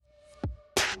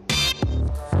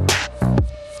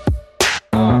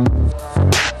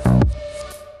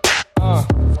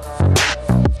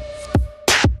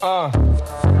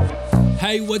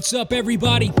Hey, what's up,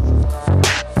 everybody?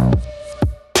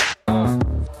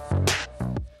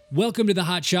 Welcome to the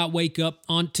Hotshot Wake Up.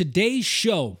 On today's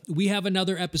show, we have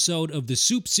another episode of the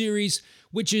Supt Series,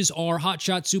 which is our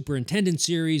Hotshot Superintendent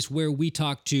series, where we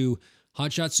talk to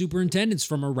Hotshot superintendents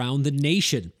from around the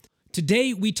nation.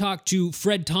 Today, we talk to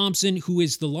Fred Thompson, who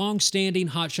is the long-standing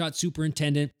Hotshot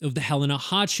Superintendent of the Helena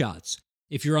Hotshots.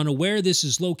 If you're unaware, this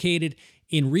is located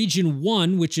in Region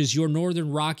 1, which is your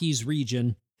Northern Rockies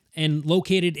region, and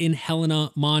located in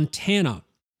Helena, Montana.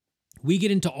 We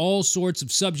get into all sorts of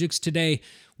subjects today,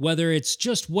 whether it's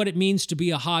just what it means to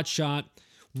be a hotshot,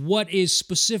 what is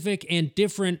specific and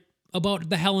different about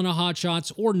the Helena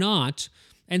Hotshots or not,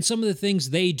 and some of the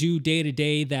things they do day to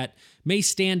day that may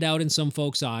stand out in some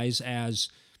folks' eyes as,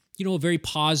 a very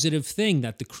positive thing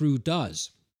that the crew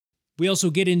does. We also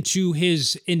get into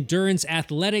his endurance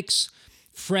athletics.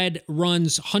 Fred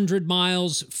runs 100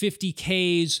 miles, 50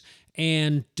 Ks,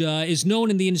 and is known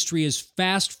in the industry as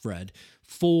Fast Fred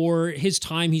for his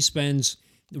time he spends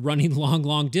running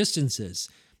long distances.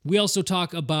 We also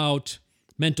talk about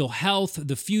mental health,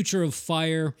 the future of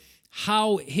fire,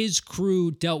 how his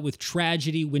crew dealt with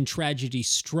tragedy when tragedy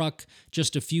struck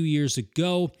just a few years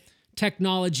ago,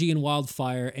 technology and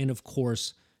wildfire, and of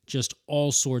course, just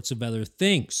all sorts of other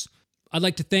things. I'd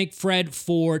like to thank Fred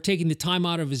for taking the time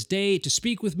out of his day to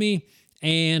speak with me,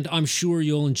 and I'm sure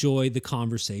you'll enjoy the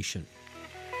conversation.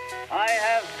 I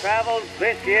have traveled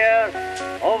this year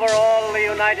over all the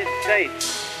United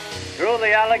States, through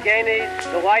the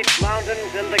Alleghenies, the White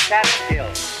Mountains, and the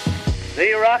Catskills,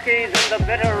 the Rockies and the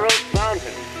Bitterroot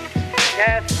Mountains, the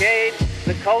Cascades,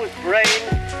 the Coast Range,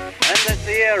 and the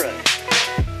Sierras.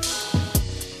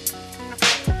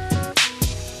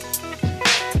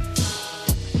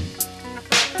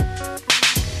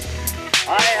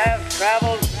 I have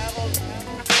traveled.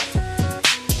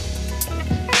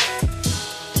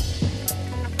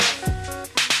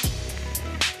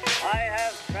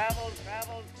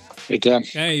 Hey, Tim.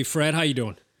 Hey, Fred, how you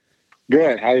doing?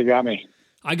 Good. How you got me?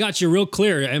 I got you real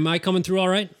clear. Am I coming through all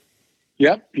right?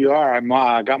 Yep, you are. I'm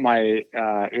got my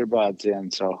earbuds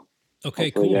in, so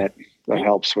okay, cool. That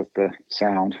helps with the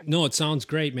sound. No, it sounds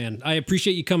great, man. I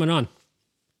appreciate you coming on.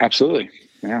 Absolutely.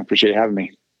 Yeah, I appreciate you having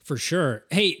me. For sure.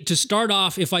 Hey, to start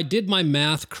off, if I did my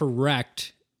math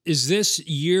correct, is this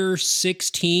year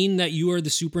 16 that you are the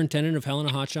superintendent of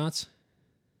Helena Hotshots?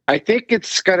 I think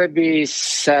it's got to be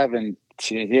 17.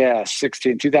 Yeah,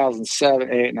 16,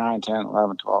 2007, 8, 9, 10,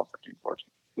 11, 12, 13, 14.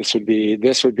 This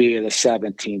would be the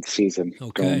 17th season.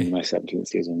 Okay. Going into my 17th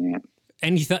season, yeah.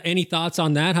 Any thoughts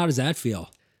on that? How does that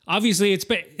feel? Obviously,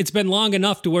 it's been long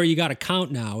enough to where you got to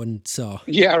count now, and so.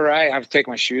 Yeah, right. I have to take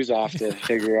my shoes off to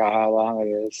figure out how long it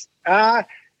is.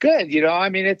 Good. I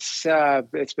mean, it's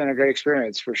been a great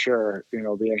experience for sure.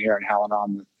 Being here in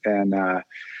Helena and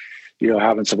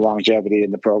having some longevity in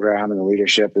the program and the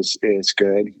leadership is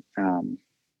good.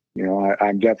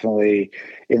 I'm definitely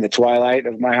in the twilight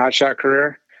of my hotshot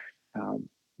career,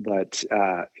 but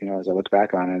as I look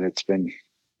back on it,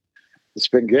 it's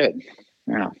been good.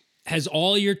 Yeah. Has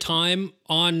all your time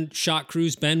on shot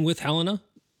crews been with Helena?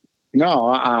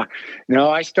 No,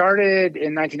 no. I started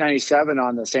in 1997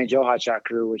 on the St. Joe Hotshot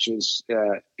crew, which was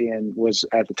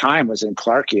at the time in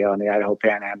Clarkia on the Idaho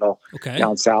Panhandle,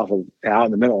 down south out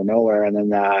in the middle of nowhere. And then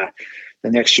the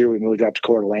next year we moved up to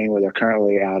Coeur d'Alene, where they're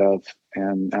currently out of.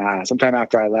 And sometime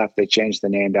after I left, they changed the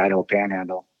name to Idaho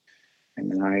Panhandle.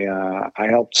 And then I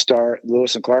helped start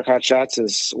Lewis and Clark Hotshots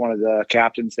as one of the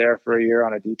captains there for a year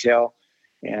on a detail,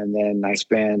 and then I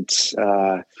spent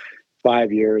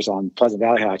 5 years on Pleasant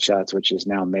Valley Hotshots, which is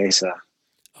now Mesa.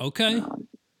 Okay.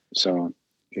 So,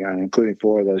 yeah, including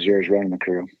 4 of those years running the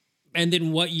crew. And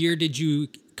then what year did you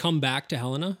come back to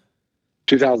Helena?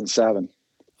 2007.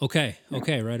 Okay,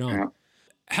 right on. Yeah.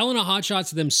 Helena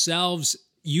Hotshots themselves,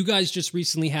 you guys just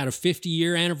recently had a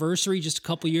 50-year anniversary just a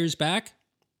couple years back?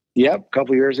 Yep, a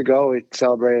couple years ago, we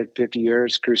celebrated 50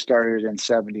 years. Crew started in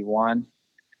 71.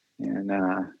 And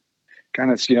kind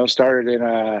of, started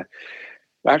in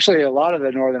actually, a lot of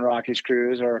the Northern Rockies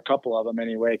crews, or a couple of them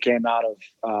anyway, came out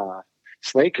of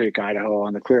Slate Creek, Idaho,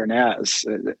 on the Clear Nez.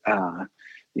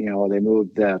 They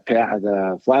moved the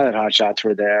Flathead Hotshots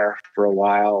were there for a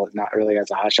while, not really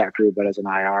as a hotshot crew, but as an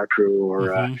IR crew or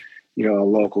a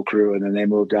local crew, and then they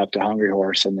moved up to Hungry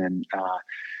Horse, and then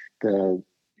Helena,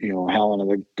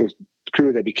 the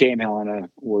crew that became Helena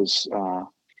was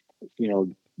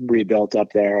rebuilt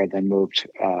up there, and then moved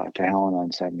to Helena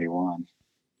in 71.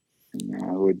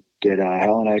 We did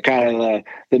Helena, kind of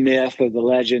the myth or the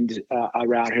legend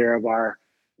around here of our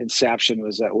inception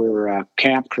was that we were a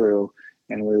camp crew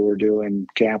and we were doing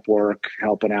camp work,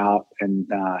 helping out, and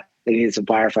they needed some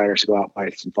firefighters to go out and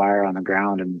fight some fire on the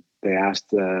ground, and they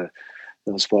asked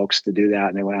those folks to do that,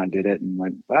 and they went out and did it, and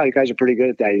went, "Wow, you guys are pretty good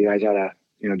at that. You guys ought to,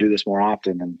 do this more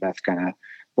often." And that's kind of,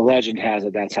 the legend has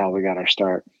it, that's how we got our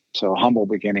start. So humble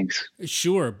beginnings.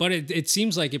 Sure, but it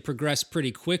seems like it progressed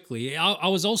pretty quickly. I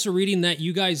was also reading that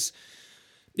you guys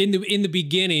in the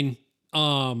beginning,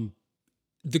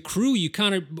 the crew, you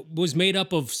kind of was made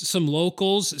up of some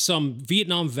locals, some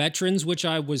Vietnam veterans, which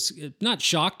I was not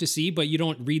shocked to see, but you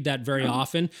don't read that very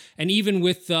often. And even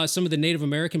with some of the Native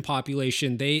American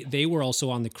population, they were also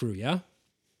on the crew. Yeah.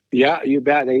 Yeah, you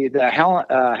bet. The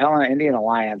Helena Indian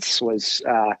Alliance was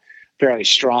fairly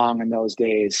strong in those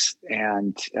days,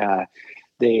 and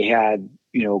they had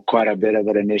quite a bit of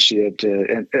an initiative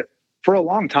to. For a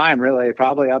long time, really,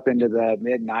 probably up into the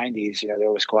mid '90s,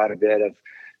 there was quite a bit of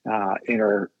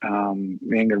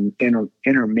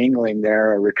intermingling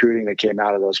there, recruiting that came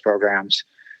out of those programs.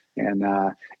 And,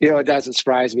 it doesn't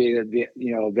surprise me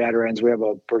that, veterans,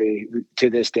 to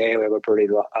this day, we have a pretty,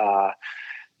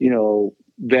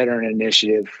 veteran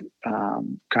initiative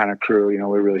kind of crew. We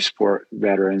really support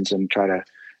veterans and try to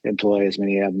employ as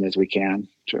many of them as we can,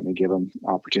 certainly give them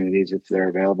opportunities if they're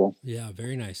available. Yeah,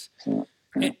 very nice. So,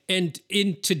 and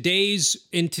in today's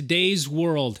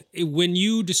world, when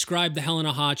you describe the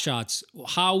Helena Hotshots,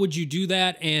 how would you do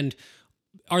that? And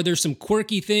are there some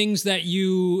quirky things that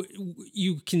you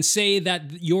can say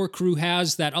that your crew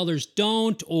has that others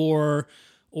don't, or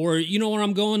you know where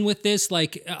I'm going with this?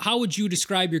 Like, how would you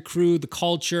describe your crew, the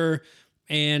culture,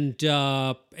 and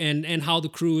how the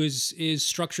crew is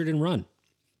structured and run?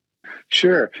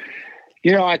 Sure.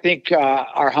 I think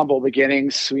our humble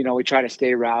beginnings, we try to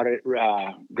stay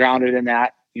grounded in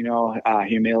that.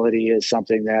 Humility is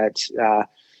something that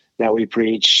we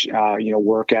preach.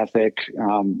 Work ethic,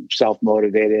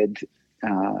 self-motivated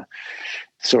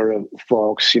sort of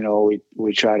folks.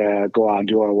 We try to go out and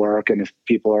do our work, and if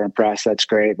people are impressed, that's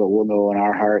great. But we'll know in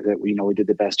our heart that we did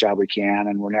the best job we can,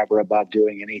 and we're never above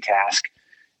doing any task.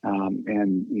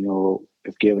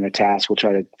 If given a task, we'll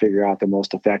try to figure out the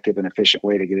most effective and efficient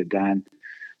way to get it done.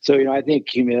 So, I think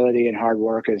humility and hard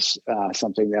work is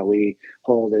something that we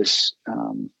hold as,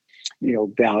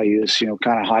 values. Kind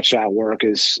of hotshot work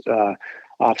is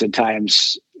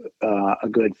oftentimes a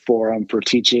good forum for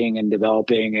teaching and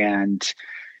developing and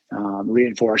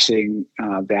reinforcing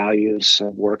values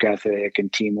of work ethic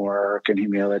and teamwork and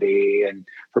humility and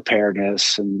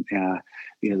preparedness and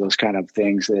those kind of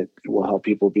things that will help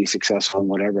people be successful in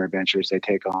whatever adventures they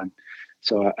take on.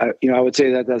 So, I would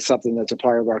say that that's something that's a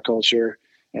part of our culture.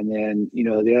 And then,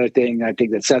 the other thing I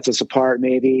think that sets us apart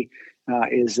maybe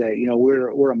is that,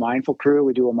 we're a mindful crew.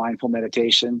 We do a mindful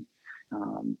meditation.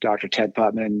 Dr. Ted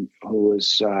Putman, who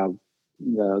was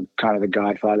the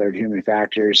godfather of human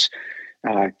factors,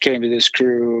 came to this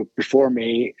crew before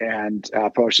me and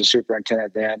approached the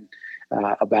superintendent then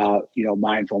about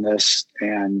mindfulness,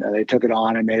 and they took it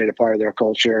on and made it a part of their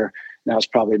culture. That was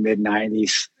probably mid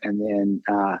 '90s, and then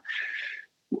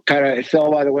it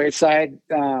fell by the wayside.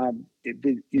 It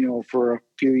did, for a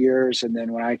few years, and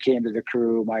then when I came to the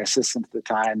crew, my assistant at the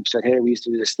time said, "Hey, we used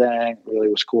to do this thing. It really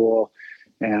was cool."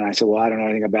 And I said, "Well, I don't know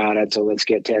anything about it, so let's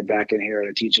get Ted back in here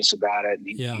to teach us about it." And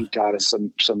he taught us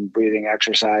some breathing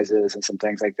exercises and some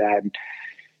things like that. And,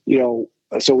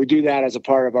 so we do that as a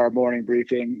part of our morning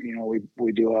briefing.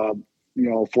 We do a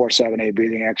 4-7-8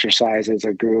 breathing exercise as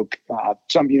a group.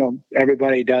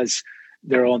 Everybody does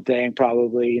their own thing.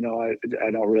 Probably,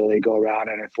 I don't really go around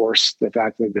and enforce the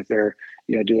fact that they're,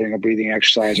 doing a breathing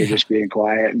exercise or just being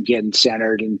quiet and getting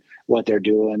centered in what they're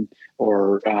doing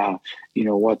or,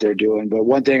 what they're doing. But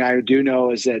one thing I do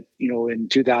know is that, in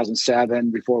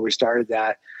 2007, before we started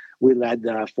that, we led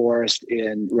the forest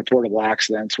in reportable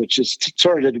accidents, which is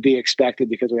sort of to be expected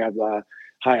because we have the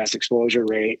highest exposure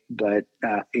rate. But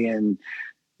in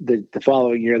the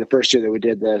following year, the first year that we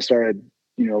started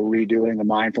redoing the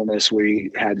mindfulness,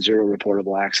 we had 0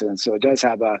 reportable accidents. So it does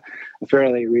have a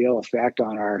fairly real effect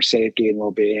on our safety and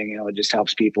well-being. It just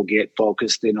helps people get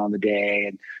focused in on the day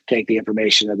and take the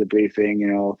information of the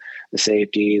briefing, the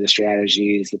safety, the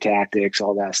strategies, the tactics,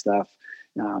 all that stuff.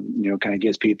 Kind of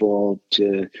gives people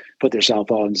to put their cell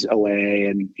phones away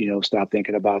and, stop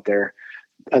thinking about their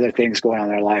other things going on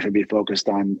in their life and be focused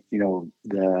on,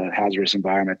 the hazardous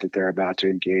environment that they're about to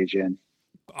engage in.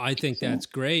 I think that's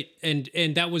great.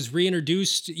 And that was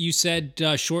reintroduced, you said,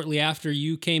 shortly after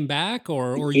you came back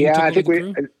or you took I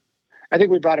think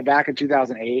we brought it back in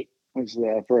 2008 was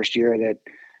the first year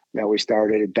that we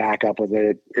started back up with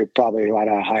it. It probably had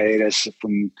a hiatus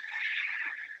from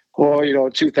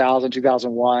 2000,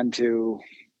 2001 to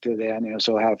then,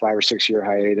 so I had a 5 or 6 year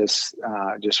hiatus,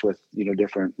 just with,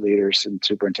 different leaders and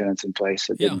superintendents in place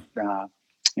that didn't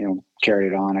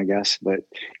carried on, I guess. But,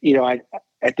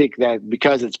 I think that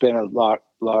because it's been a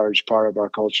large part of our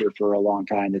culture for a long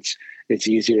time, it's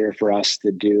easier for us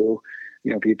to do.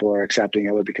 People are accepting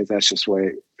of it because that's just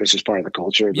part of the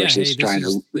culture versus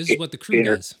this is what the crew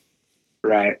does.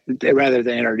 Right. Rather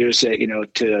than introduce it,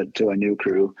 to a new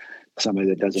crew, somebody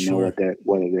that doesn't know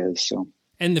what it is. So.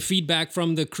 And the feedback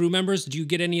from the crew members, do you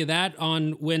get any of that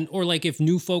on if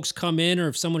new folks come in, or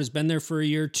if someone has been there for a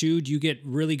year or two, do you get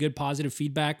really good positive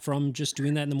feedback from just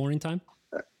doing that in the morning time?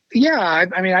 Yeah.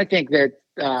 I mean, I think that,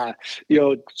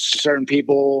 certain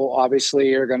people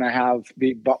obviously are going to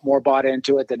be more bought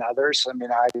into it than others. I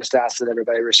mean, I just ask that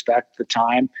everybody respect the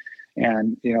time,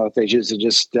 and, if they choose to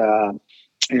just,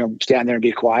 stand there and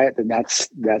be quiet, then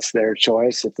that's their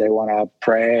choice. If they want to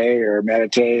pray or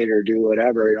meditate or do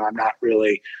whatever, I'm not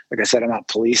really, like I said, I'm not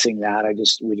policing that.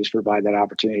 We just provide that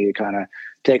opportunity to kind of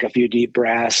take a few deep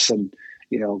breaths and,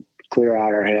 clear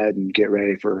out our head and get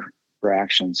ready for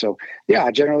action. So yeah,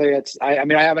 generally I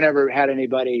haven't ever had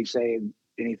anybody say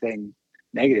anything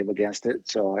negative against it.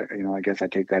 So, I guess I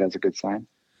take that as a good sign.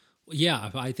 Yeah.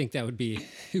 I think it'd be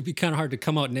kind of hard to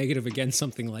come out negative against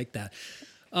something like that.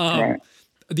 Right.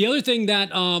 The other thing that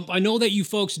I know that you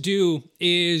folks do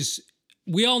is,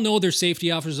 we all know there's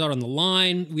safety officers out on the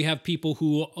line. We have people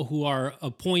who are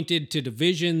appointed to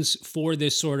divisions for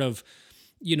this sort of,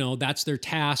 that's their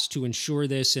task, to ensure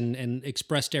this and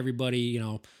express to everybody,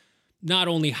 not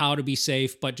only how to be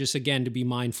safe, but just, again, to be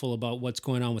mindful about what's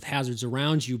going on with hazards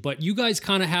around you. But you guys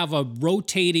kind of have a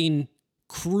rotating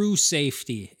crew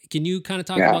safety. Can you kind of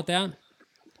talk about that?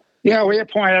 Yeah, we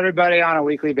appoint everybody on a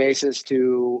weekly basis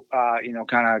to,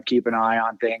 kind of keep an eye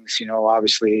on things.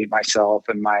 Obviously myself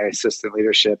and my assistant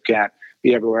leadership can't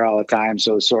be everywhere all the time.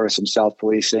 So sort of some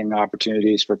self-policing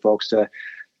opportunities for folks to,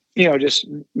 just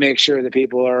make sure that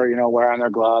people are, wearing their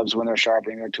gloves when they're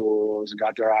sharpening their tools and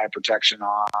got their eye protection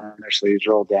on and their sleeves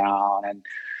rolled down and,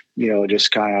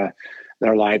 just kind of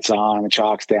their lights on, the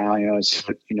chalks down,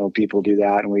 people do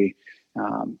that.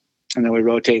 And and then we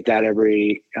rotate that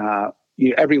every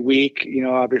week,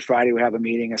 every Friday we have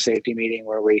a safety meeting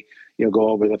where we, go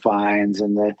over the fines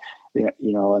and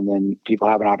and then people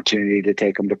have an opportunity to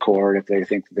take them to court if they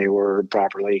think they were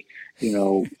properly,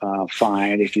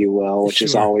 fined, if you will, which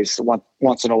is always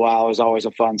once in a while is always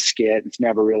a fun skit. It's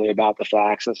never really about the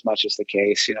facts as much as the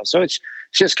case, so it's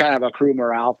just kind of a crew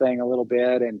morale thing a little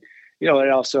bit. And,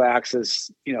 it also acts as,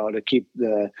 to keep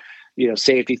the,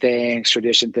 safety things,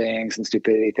 tradition things and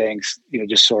stupidity things,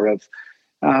 just sort of,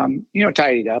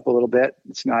 tidied up a little bit.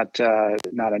 It's not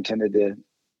intended to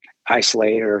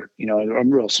isolate or,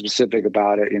 I'm real specific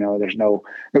about it. There's no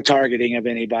targeting of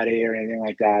anybody or anything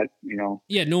like that,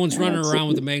 Yeah. No one's running around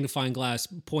with a magnifying glass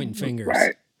pointing fingers.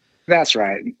 Right. That's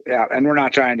right. Yeah. And we're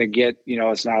not trying to get,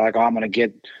 it's not like, I'm going to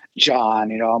get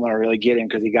John, I'm going to really get him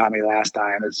because he got me last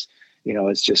time. It's,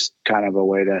 it's just kind of a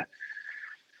way to,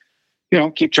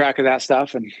 keep track of that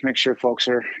stuff and make sure folks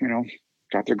are,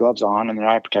 got their gloves on and their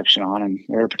eye protection on and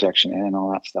ear protection in and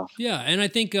all that stuff. Yeah. And I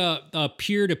think a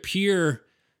peer-to-peer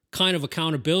kind of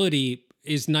accountability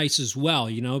is nice as well,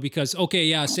 because,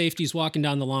 safety's walking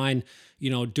down the line,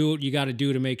 do what you got to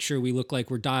do to make sure we look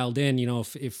like we're dialed in,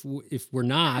 if we're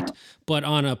not. But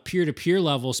on a peer-to-peer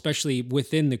level, especially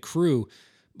within the crew,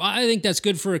 I think that's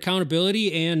good for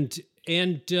accountability, and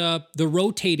the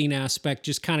rotating aspect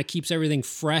just kind of keeps everything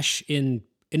fresh in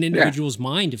an individual's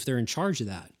mind if they're in charge of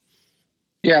that.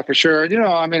 Yeah, for sure.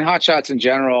 Hotshots in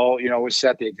general, we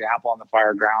set the example on the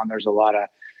fire ground. There's a lot of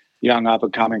young up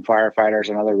and coming firefighters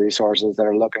and other resources that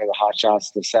are looking at the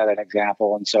Hotshots to set an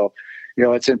example. And so,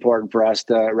 it's important for us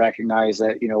to recognize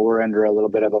that, we're under a little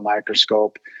bit of a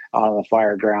microscope on the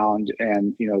fire ground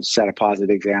and, set a positive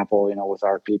example, with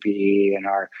our PPE and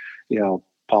our,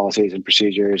 policies and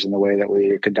procedures and the way that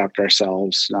we conduct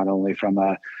ourselves, not only from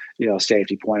a,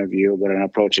 safety point of view, but an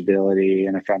approachability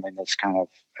and a friendliness kind of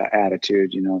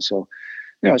attitude, So,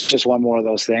 it's just one more of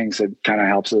those things that kind of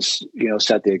helps us,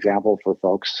 set the example for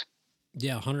folks.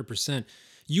 Yeah, 100%.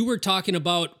 You were talking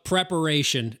about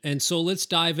preparation, and so let's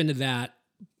dive into that.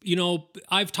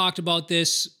 I've talked about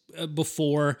this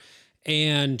before,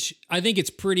 and I think it's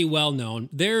pretty well known.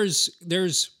 There's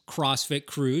CrossFit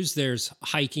crews, there's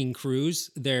hiking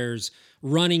crews, there's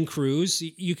running crews.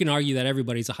 You can argue that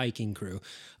everybody's a hiking crew.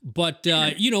 But,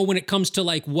 when it comes to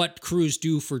like what crews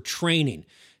do for training,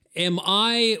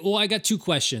 I got two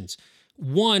questions.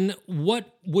 One,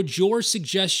 what would your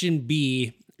suggestion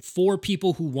be for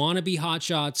people who want to be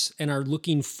hotshots and are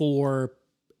looking for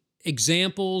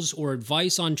examples or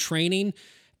advice on training?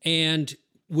 And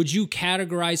would you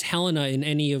categorize Helena in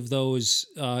any of those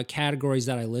categories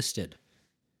that I listed?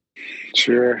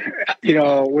 Sure.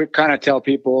 We kind of tell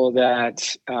people that,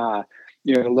 to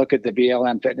look at the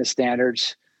BLM fitness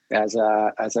standards as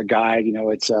a guide.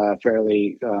 It's a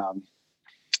fairly,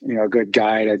 a good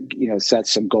guide to, set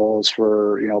some goals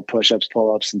for, push-ups,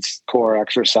 pull-ups, and core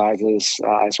exercises,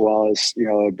 as well as,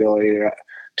 ability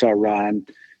to run.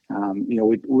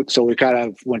 So we kind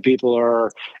of, when people are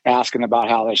asking about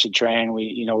how they should train,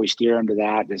 we steer them to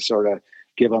that to sort of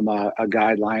give them a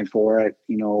guideline for it.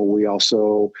 We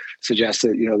also suggest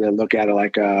that, they look at it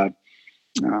like a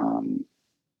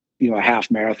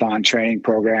half marathon training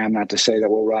program. Not to say that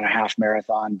we'll run a half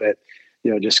marathon, but,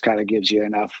 just kind of gives you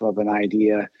enough of an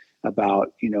idea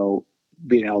about,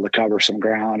 being able to cover some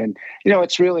ground. And,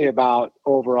 it's really about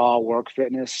overall work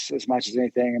fitness as much as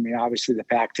anything. I mean, obviously the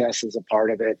pack test is a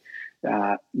part of it.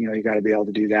 You got to be able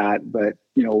to do that. But,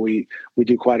 we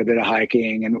do quite a bit of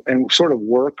hiking and sort of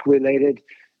work related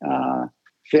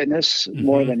fitness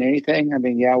more than anything. I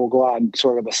mean, we'll go out and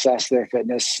sort of assess their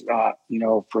fitness,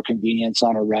 for convenience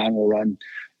on a run. We'll run,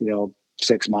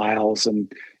 6 miles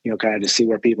and, kind of to see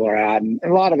where people are at. And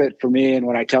a lot of it for me, and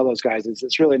when I tell those guys,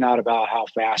 it's really not about how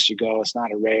fast you go. It's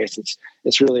not a race.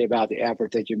 It's really about the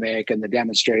effort that you make and the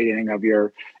demonstrating of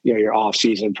your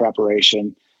off-season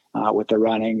preparation with the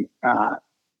running.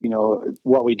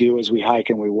 What we do is we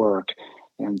hike and we work.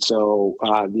 And so,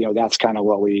 that's kind of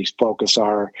what we focus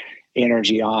our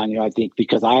energy on. I think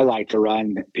because I like to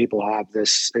run, people have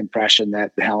this impression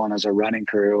that Helena's a running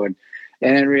crew.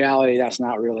 And in reality, that's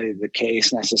not really the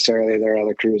case necessarily. There are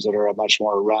other crews that are much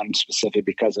more run specific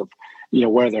because of,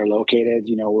 where they're located.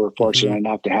 We're fortunate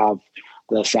enough to have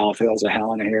the South Hills of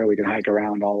Helena here. We can hike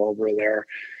around all over there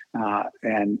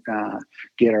and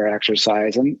get our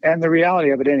exercise. And the reality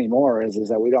of it anymore is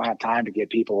that we don't have time to get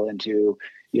people into,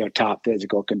 top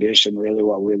physical condition. Really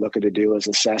what we're looking to do is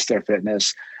assess their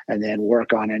fitness and then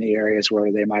work on any areas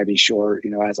where they might be short,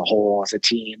 as a whole, as a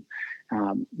team.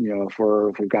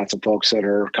 If we've got some folks that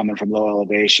are coming from low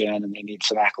elevation and they need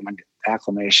some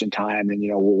acclimation time, then,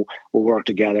 we'll work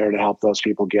together to help those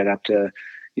people get up to,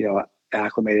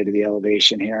 acclimated to the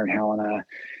elevation here in Helena.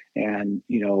 And,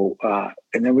 and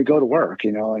then we go to work,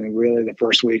 and really the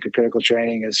first week of critical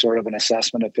training is sort of an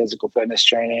assessment of physical fitness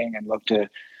training and look to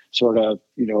sort of,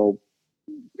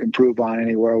 improve on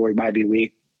anywhere we might be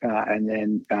weak. And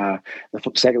then the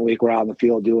second week we're out in the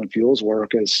field doing fuels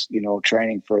work is,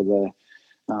 training for the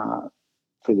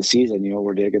season.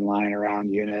 We're digging line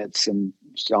around units and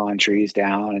sawing trees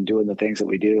down and doing the things that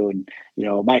we do. And,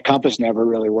 my compass never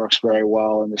really works very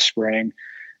well in the spring.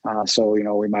 So,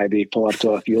 we might be pull up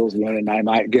to a fuels unit and I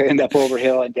might end up over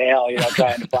hill and dale,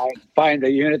 trying to find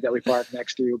the unit that we park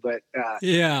next to. But,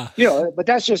 but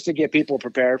that's just to get people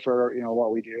prepared for,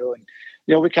 what we do. And,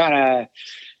 we kind of,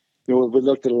 we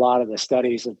looked at a lot of the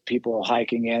studies of people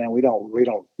hiking in, and we don't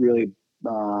really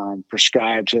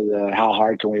prescribe to the how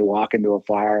hard can we walk into a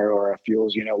fire or a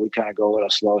fuels. We kind of go at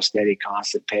a slow, steady,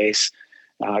 constant pace.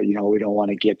 We don't want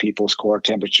to get people's core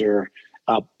temperature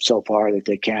up so far that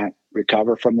they can't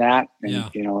recover from that.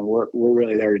 And, and we're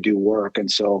really there to do work. And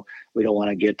so we don't want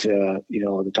to get to,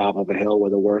 the top of a hill where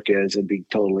the work is and be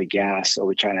totally gassed. So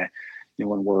we try to,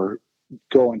 when we're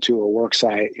going to a work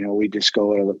site, we just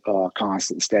go at a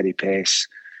constant, steady pace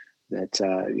that,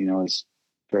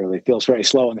 feels very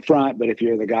slow in the front. But if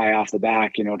you're the guy off the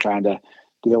back, trying to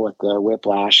deal with the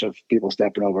whiplash of people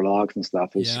stepping over logs and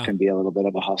stuff can be a little bit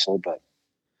of a hustle. But,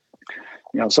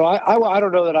 so I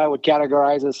don't know that I would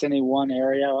categorize this any one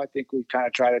area. I think we kind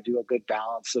of try to do a good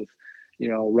balance of,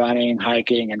 running,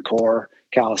 hiking, and core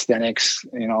calisthenics,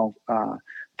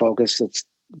 focus. It's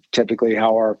typically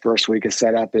how our first week is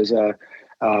set up is a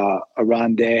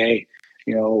run day.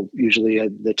 Usually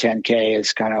the 10K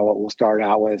is kind of what we'll start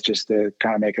out with, just to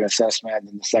kind of make an assessment.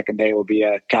 And the second day will be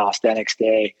a calisthenics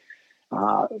day,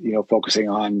 focusing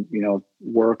on,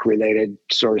 work related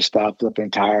sort of stuff,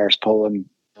 flipping tires, pulling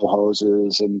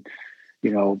hoses and,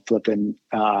 flipping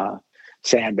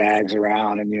sandbags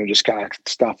around and, just kind of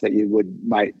stuff that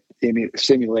might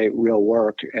simulate real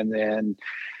work. And then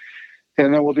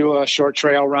we'll do a short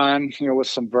trail run, with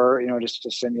some vert, just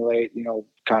to simulate,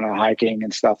 kind of hiking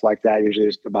and stuff like that. Usually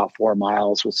it's about 4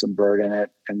 miles with some vert in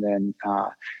it. And then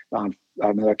on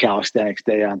another calisthenics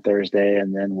day on Thursday.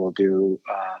 And then we'll do,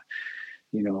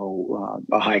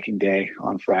 a hiking day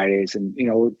on Fridays. And,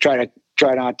 we'll try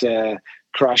not to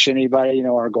crush anybody.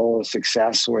 Our goal is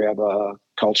success. We have a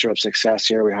culture of success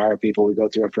here. We hire people. We go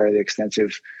through a fairly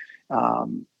extensive,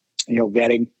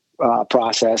 vetting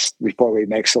process before we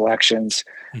make selections,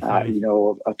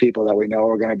 of people that we know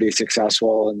are going to be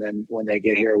successful. And then when they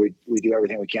get here, we do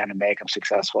everything we can to make them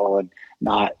successful and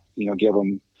not, give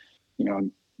them,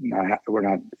 we're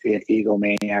not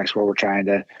egomaniacs where we're trying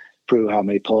to prove how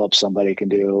many pull-ups somebody can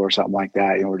do or something like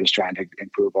that. We're just trying to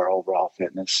improve our overall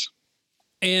fitness.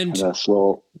 And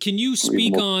can you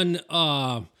speak on,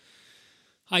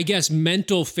 I guess,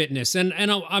 mental fitness? And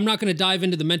I'm not going to dive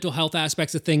into the mental health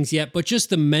aspects of things yet, but just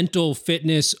the mental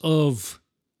fitness of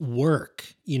work,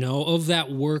 of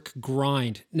that work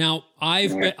grind. Now,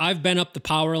 I've been up the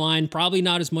power line, probably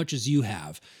not as much as you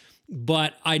have,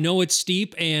 but I know it's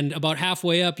steep, and about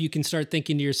halfway up, you can start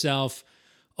thinking to yourself,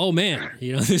 oh man,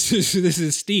 this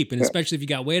is steep. And especially if you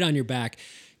got weight on your back.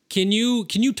 Can you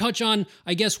touch on,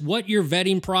 I guess, what your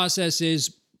vetting process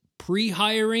is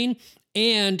pre-hiring,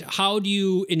 and how do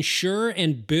you ensure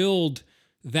and build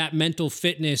that mental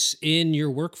fitness in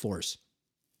your workforce?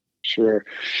 Sure.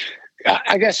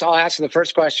 I guess I'll answer the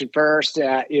first question first.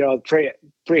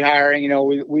 Pre-hiring,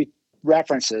 we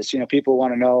references, people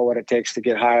want to know what it takes to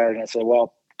get hired. And I say,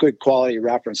 well, good quality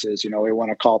references. We want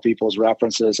to call people's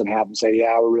references and have them say,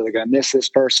 yeah, we're really going to miss this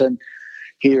person.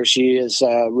 He or she is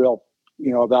a real,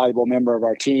 a valuable member of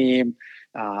our team,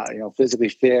 physically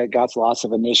fit, got lots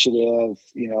of initiative,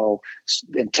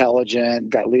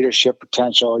 intelligent, got leadership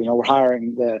potential. We're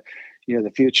hiring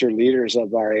the future leaders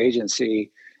of our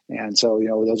agency. And so,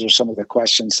 those are some of the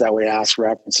questions that we ask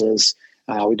references.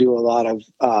 We do a lot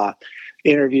of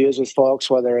interviews with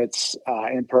folks, whether it's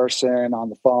in person, on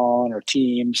the phone, or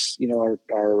Teams, or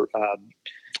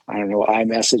I don't know,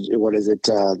 iMessage, what is it,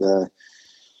 the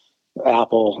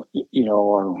Apple,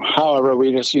 or however,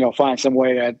 we just, find some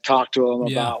way to talk to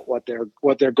them about what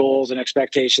their goals and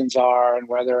expectations are and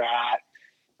where they're at.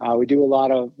 We do a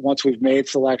lot of, once we've made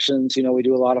selections, we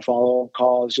do a lot of follow-up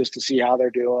calls just to see how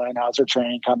they're doing. How's their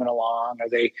training coming along? Are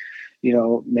they,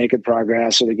 making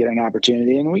progress, or they get an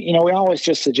opportunity? And we always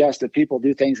just suggest that people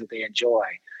do things that they enjoy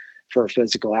for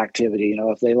physical activity.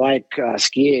 If they like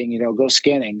skiing, go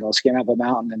skinning, go skin up a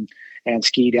mountain and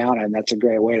ski down. And that's a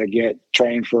great way to get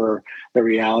trained for the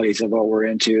realities of what we're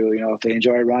into. If they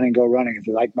enjoy running, go running. If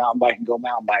they like mountain biking, go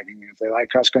mountain biking. If they like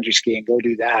cross-country skiing, go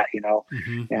do that,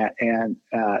 and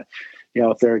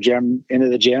if they're into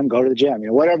the gym, go to the gym,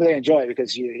 whatever they enjoy,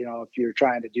 because if you're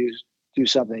trying to do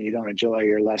something you don't enjoy,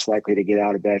 you're less likely to get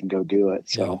out of bed and go do it.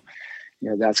 So,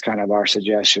 that's kind of our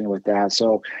suggestion with that.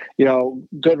 So,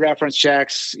 good reference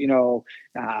checks, and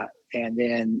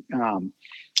then,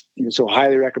 so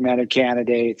highly recommended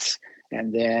candidates,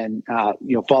 and then,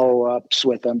 follow-ups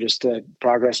with them, just to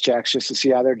progress checks, just to see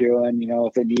how they're doing,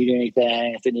 if they need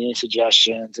anything, if they need any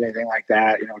suggestions, anything like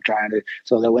that,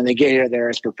 so that when they get here, they're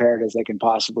as prepared as they can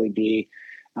possibly be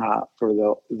for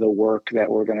the work that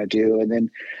we're going to do. And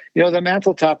then, the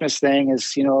mental toughness thing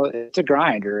is, it's a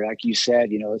grind, or like you said,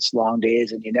 it's long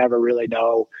days, and you never really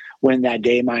know when that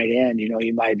day might end.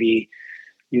 You might be,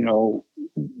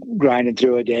 grinding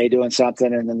through a day doing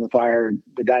something, and then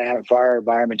the dynamic fire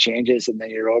environment changes, and then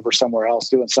you're over somewhere else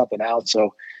doing something else.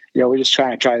 So, we just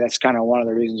try. That's kind of one of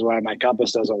the reasons why my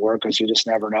compass doesn't work, because you just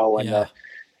never know when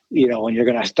when you're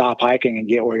going to stop hiking and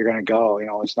get where you're going to go.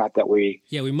 It's not that we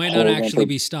might not actually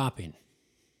be stopping.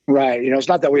 Right. It's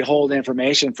not that we hold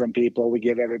information from people. We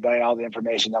give everybody all the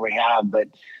information that we have, but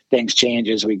things change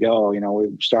as we go.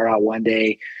 We start out one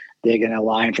day digging a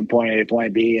line from point A to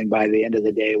point B, and by the end of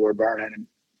the day, we're burning,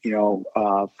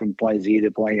 from point Z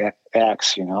to point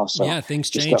X, So things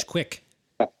change quick.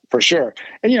 For sure.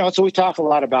 And, so we talk a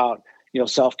lot about,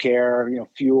 self-care,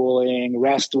 fueling,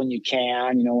 rest when you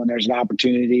can, when there's an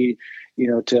opportunity,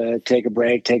 to take a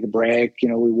break.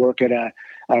 We work at an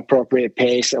appropriate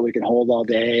pace that we can hold all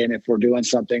day. And if we're doing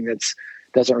something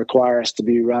doesn't require us to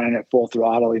be running at full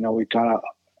throttle, we kind of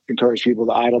encourage people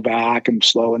to idle back and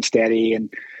slow and steady,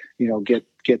 and,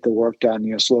 get the work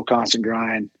done. Slow, constant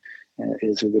grind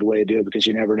is a good way to do it, because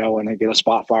you never know when they get a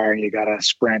spot fire and you got to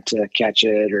sprint to catch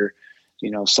it, or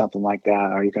something like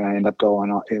that. Or you're going to end up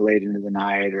going late into the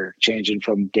night, or changing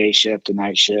from day shift to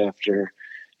night shift, or,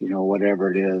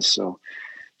 whatever it is. So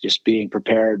just being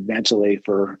prepared mentally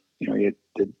for, the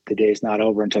day's not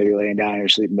over until you're laying down in your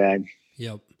sleeping bag.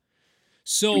 Yep.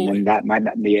 So and that might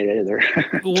not be it either.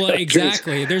 Well,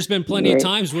 exactly. There's been plenty of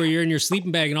times where you're in your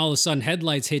sleeping bag and all of a sudden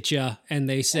headlights hit you and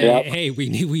they say, hey, we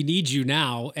need you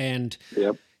now. And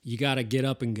you got to get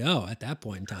up and go at that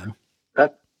point in time.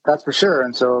 That's for sure.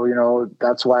 And so,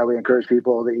 that's why we encourage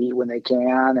people to eat when they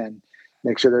can, and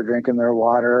make sure they're drinking their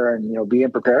water, and,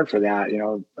 being prepared for that,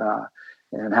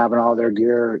 and having all their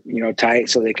gear, tight,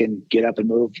 so they can get up and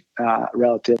move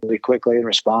relatively quickly and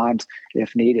respond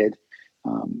if needed.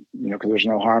 Because there's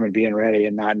no harm in being ready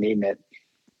and not needing it.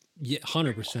 Yeah,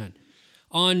 100%.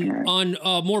 On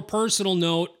a more personal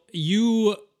note,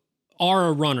 you are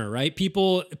a runner, right?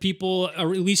 People, at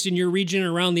least in your region,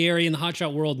 around the area in the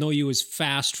hotshot world, know you as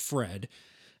Fast Fred.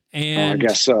 And I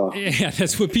guess so. Yeah,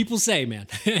 that's what people say, man.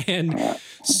 And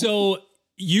so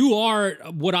you are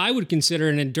what I would consider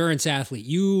an endurance athlete.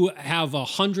 You have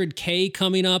 100K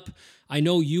coming up. I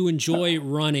know you enjoy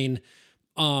running.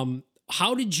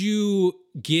 How did you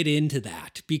get into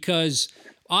that? Because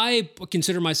I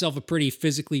consider myself a pretty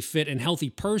physically fit and healthy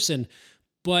person,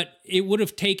 but it would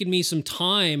have taken me some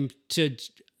time to,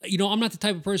 I'm not the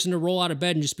type of person to roll out of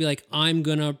bed and just be like, I'm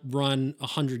going to run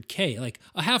 100K. Like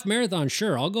a half marathon,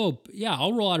 sure, I'll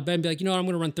roll out of bed and be like, I'm going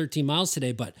to run 13 miles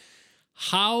today. But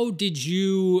how did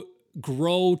you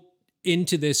grow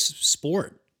into this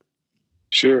sport?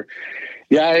 Sure.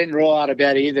 Yeah, I didn't roll out of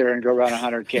bed either and go run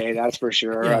 100K. That's for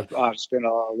sure. Yeah. I've spent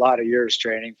a lot of years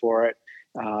training for it.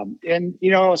 And,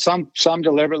 some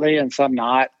deliberately and some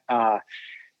not. I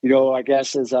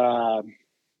guess I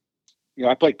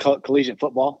played collegiate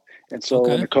football. And so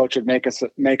when the coach would make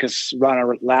us run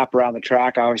a lap around the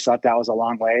track, I always thought that was a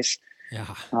long ways.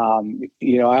 Yeah.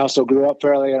 I also grew up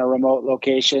fairly in a remote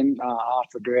location off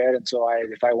the grid. And so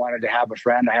if I wanted to have a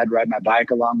friend, I had to ride my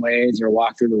bike a long ways or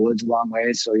walk through the woods a long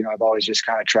ways. So, I've always just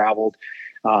kind of traveled,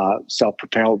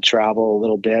 self-propelled travel a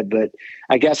little bit. But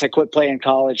I guess I quit playing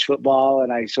college football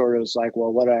and I sort of was like,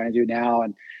 well, what do I do now?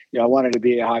 And, I wanted to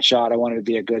be a hotshot. I wanted to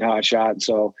be a good hotshot. And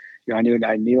so, I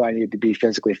knew I needed to be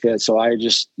physically fit. So I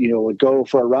just, would go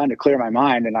for a run to clear my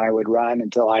mind, and I would run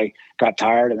until I got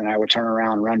tired, and then I would turn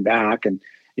around and run back. And,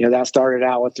 that started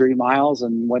out with 3 miles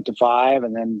and went to 5,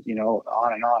 and then,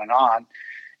 on and on and on.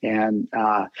 And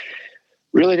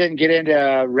really didn't get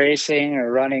into racing or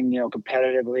running,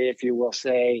 competitively, if you will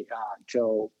say,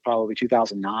 until probably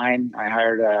 2009. I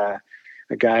hired a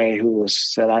guy who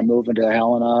said, I'm moving to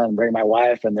Helena and bring my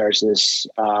wife, and there's this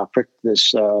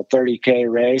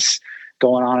 30K race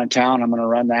going on in town. I'm going to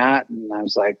run that. And I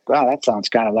was like, wow, that sounds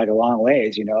kind of like a long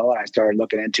ways, and I started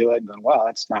looking into it and going, well,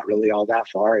 it's not really all that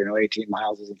far. 18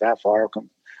 miles isn't that far.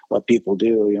 What people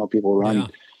do, people run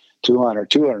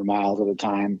 200 miles at a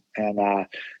time. And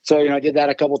so, I did that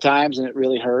a couple times, and it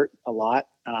really hurt a lot.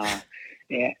 And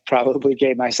probably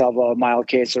gave myself a mild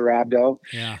case of rhabdo.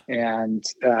 Yeah. And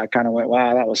kind of went,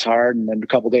 wow, that was hard. And then a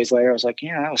couple of days later, I was like,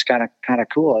 yeah, that was kind of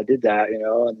cool. I did that,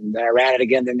 and then I ran it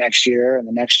again the next year, and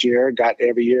the next year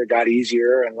every year got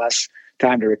easier and less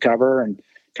time to recover, and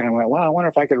kind of went, well, I wonder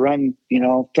if I could run,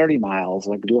 30 miles,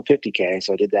 like do a 50K.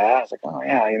 So I did that. I was like, oh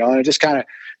yeah, and it just kind of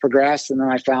progressed. And then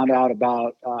I found out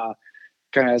about,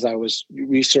 kind of as I was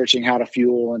researching how to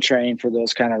fuel and train for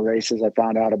those kind of races, I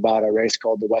found out about a race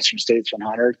called the Western States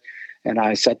 100. And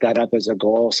I set that up as a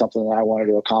goal, something that I wanted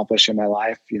to accomplish in my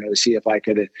life, to see if I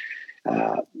could,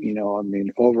 if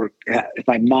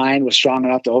my mind was strong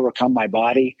enough to overcome my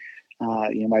body,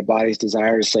 my body's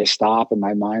desire to say stop and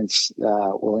my mind's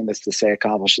willingness to say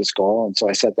accomplish this goal. And so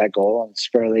I set that goal, and it's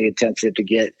fairly intensive to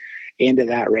get into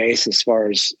that race as far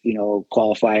as,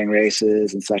 qualifying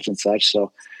races and such.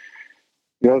 So,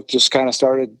 just kind of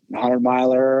started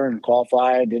 100-miler and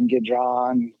qualified, didn't get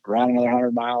drawn, ran another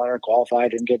 100-miler,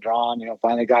 qualified, didn't get drawn,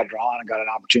 finally got drawn and got an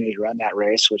opportunity to run that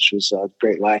race, which was a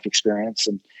great life experience.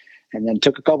 And then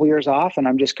took a couple years off, and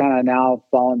I'm just kind of now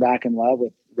falling back in love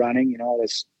with running. I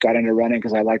just got into running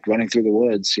because I liked running through the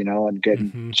woods, and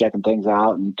getting, checking things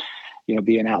out and,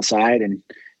 being outside. And,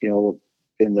 in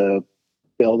the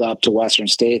build up to Western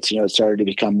States, it started to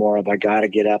become more of, I got to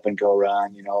get up and go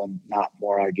run, and not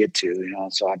more I get to,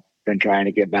 so I've been trying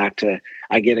to get back to,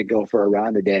 I get to go for a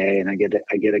run today, and I get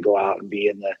to go out and be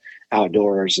in the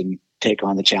outdoors and take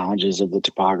on the challenges of the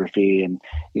topography and,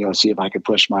 see if I could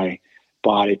push my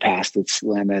body past its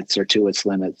limits or to its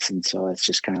limits. And so it's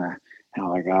just kind of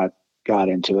how I got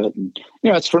into it. And,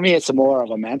 it's, for me, it's more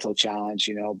of a mental challenge,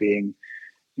 being,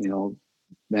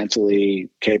 mentally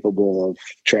capable of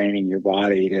training your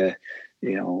body to,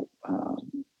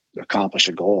 accomplish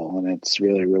a goal. And it's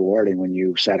really rewarding when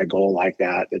you set a goal like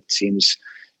that. It seems,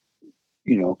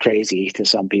 crazy to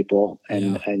some people,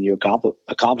 and you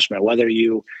accomplishment, whether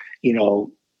you,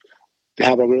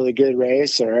 have a really good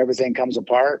race or everything comes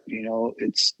apart,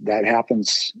 that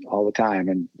happens all the time,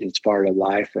 and it's part of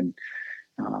life. And,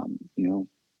 you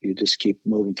just keep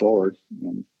moving forward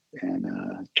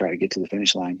and try to get to the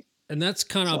finish line. And that's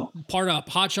kind of part of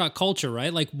hotshot culture,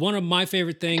 right? Like one of my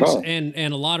favorite things, and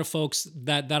a lot of folks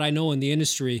that I know in the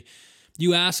industry,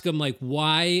 you ask them like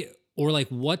why, or like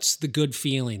what's the good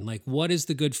feeling? Like what is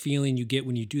the good feeling you get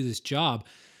when you do this job?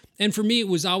 And for me, it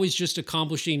was always just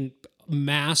accomplishing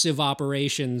massive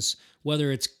operations,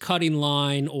 whether it's cutting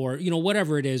line or,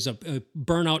 whatever it is, a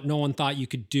burnout no one thought you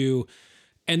could do.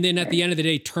 And then at the end of the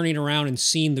day, turning around and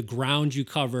seeing the ground you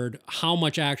covered, how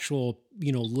much actual,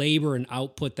 labor and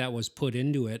output that was put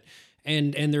into it.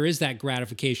 And there is that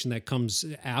gratification that comes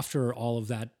after all of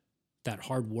that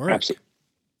hard work.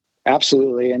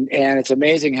 Absolutely. And it's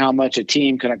amazing how much a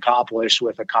team can accomplish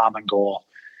with a common goal.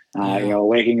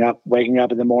 Waking up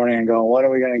in the morning and going, what are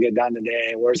we going to get done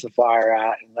today? Where's the fire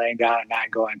at? And laying down at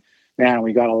night going, man,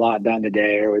 we got a lot done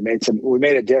today, or we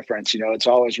made a difference. It's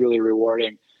always really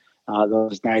rewarding.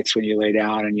 Those nights when you lay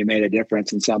down and you made a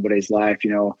difference in somebody's life,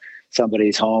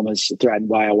 somebody's home is threatened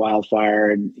by a wildfire,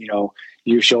 and,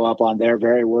 you show up on their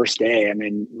very worst day. I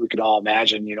mean, we could all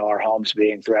imagine, our homes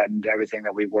being threatened, everything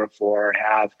that we work for and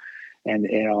have,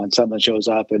 and someone shows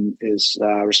up and is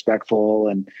respectful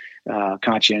and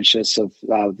conscientious of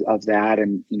that,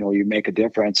 and you make a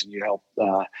difference and you help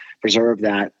preserve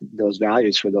those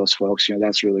values for those folks.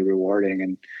 That's really rewarding,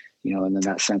 and and then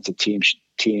that sense of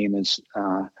team is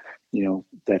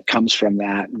that comes from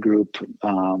that group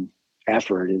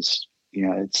effort is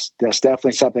that's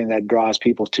definitely something that draws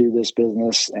people to this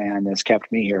business and has kept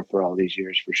me here for all these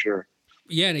years, for sure.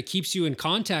 Yeah, and it keeps you in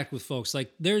contact with folks.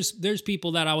 Like there's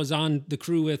people that I was on the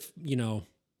crew with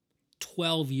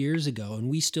 12 years ago, and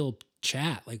we still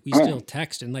chat, like we still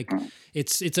text, and like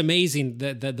it's amazing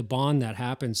that the bond that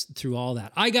happens through all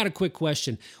that. I got a quick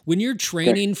question. When you're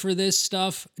training for this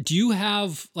stuff, do you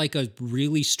have like a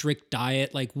really strict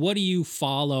diet? Like what do you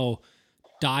follow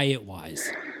diet wise?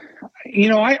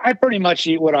 I pretty much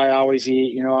eat what I always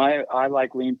eat. I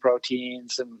like lean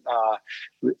proteins and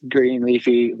green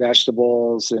leafy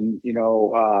vegetables and,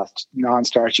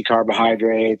 non-starchy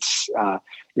carbohydrates.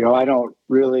 I don't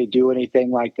really do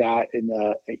anything like that in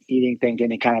the eating thing to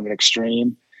any kind of an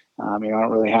extreme. I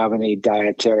don't really have any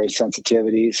dietary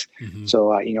sensitivities. Mm-hmm.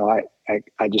 So,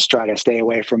 I just try to stay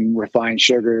away from refined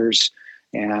sugars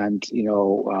and,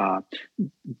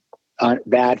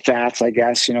 bad fats, I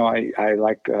guess. I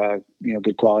like,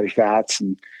 good quality fats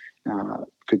and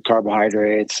good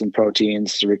carbohydrates and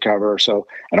proteins to recover. So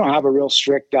I don't have a real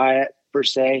strict diet per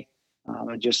se.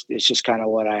 It's just kind of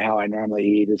how I normally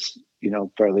eat is,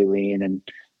 fairly lean, and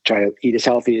try to eat as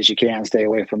healthy as you can, stay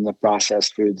away from the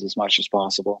processed foods as much as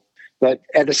possible. But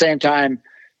at the same time,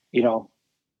 I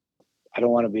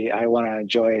want to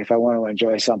enjoy, if I want to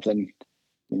enjoy something,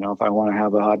 if I want to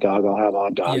have a hot dog, I'll have a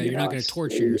hot dog. Yeah, you're not going to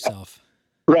torture yourself.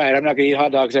 Right. I'm not going to eat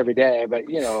hot dogs every day, but,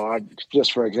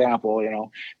 just for example,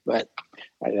 but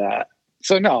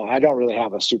so no, I don't really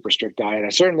have a super strict diet. I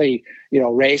certainly,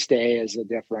 race day is a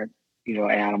different,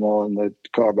 animal, and the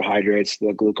carbohydrates,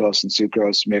 the glucose and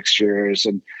sucrose mixtures,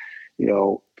 and,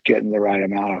 getting the right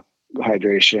amount of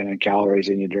hydration and calories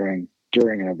in you during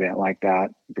an event like that,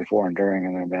 before and during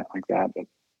an event like that. But,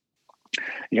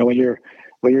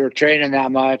 when you're training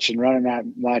that much and running that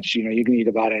much, you can eat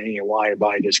about anything you want. Your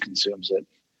body just consumes it.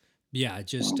 Yeah,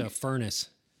 just a furnace.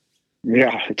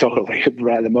 Yeah, totally.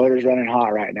 The motor's running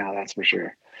hot right now, that's for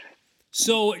sure.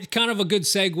 So kind of a good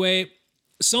segue.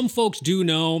 Some folks do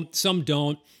know, some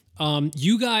don't.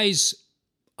 You guys,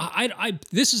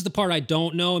 this is the part I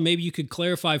don't know, and maybe you could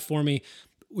clarify for me.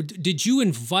 Did you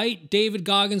invite David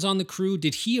Goggins on the crew?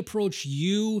 Did he approach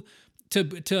you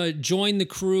to join the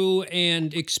crew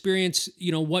and experience,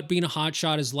 what being a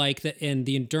hotshot is like, and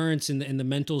the endurance and the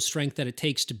mental strength that it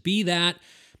takes to be that?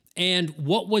 And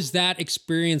what was that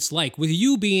experience like? With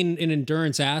you being an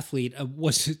endurance athlete,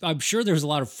 I'm sure there was a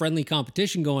lot of friendly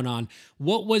competition going on.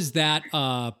 What was that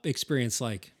experience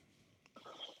like?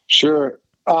 Sure.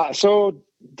 So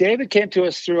David came to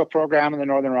us through a program in the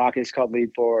Northern Rockies called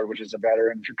Lead Forward, which is a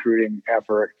veteran recruiting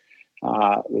effort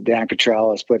that Dan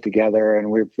Cottrell has put together,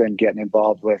 and we've been getting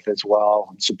involved with as well,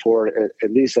 and support,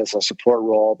 at least as a support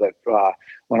role. But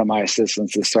one of my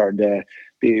assistants is starting to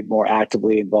be more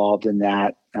actively involved in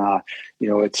that.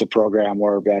 It's a program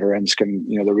where veterans can,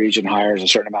 the region hires a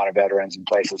certain amount of veterans and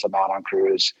places them out on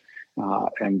crews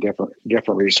and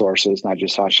different resources, not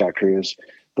just hotshot crews.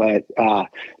 But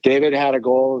David had a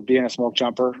goal of being a smoke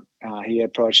jumper. He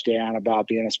approached Dan about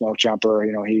being a smoke jumper.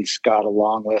 He's got a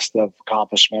long list of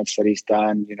accomplishments that he's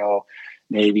done,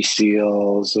 Navy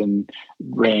SEALs and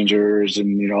Rangers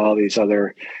and, all these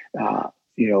other,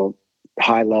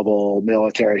 high level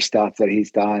military stuff that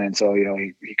he's done. And so,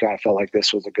 he kind of felt like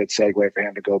this was a good segue for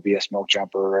him to go be a smoke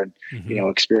jumper and,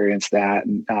 experience that.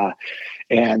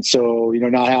 And so,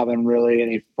 not having really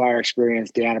any fire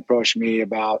experience, Dan approached me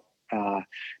about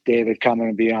David coming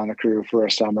and being on the crew for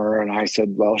a summer. And I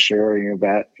said, well, sure, you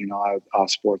bet, I'll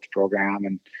support the program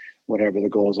and whatever the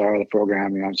goals are of the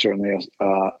program. I'm certainly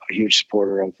a huge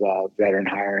supporter of veteran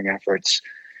hiring efforts.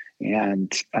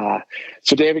 And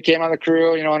so David came on the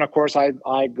crew, and of course I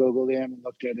Googled him and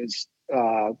looked at his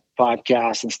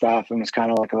podcast and stuff, and was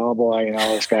kind of like, oh boy,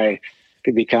 this guy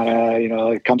could be kind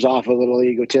of, it comes off a little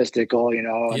egotistical,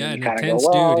 and yeah, you kind of go,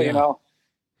 well, dude, yeah.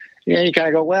 you kind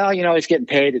of go, well, he's getting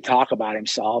paid to talk about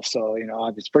himself. So,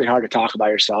 it's pretty hard to talk about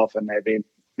yourself and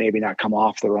maybe not come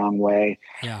off the wrong way.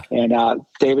 Yeah. And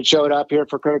David showed up here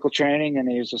for critical training, and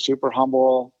he was a super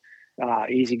humble,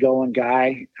 easygoing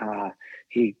guy.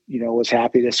 He, was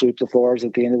happy to sweep the floors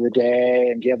at the end of the day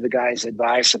and give the guys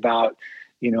advice about,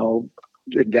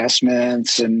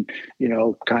 investments and,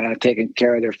 kind of taking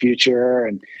care of their future.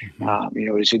 And, he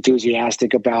was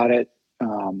enthusiastic about it.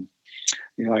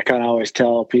 I kind of always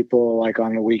tell people, like,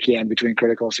 on the weekend between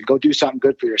criticals, to go do something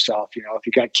good for yourself. If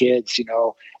you got kids,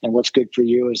 and what's good for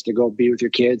you is to go be with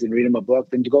your kids and read them a book,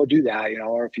 then to go do that,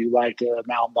 or if you like to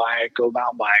mountain bike, go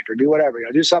mountain bike or do whatever,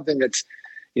 do something that's,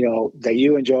 that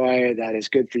you enjoy, that is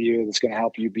good for you, that's going to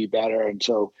help you be better. And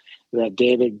so that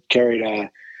David carried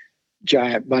a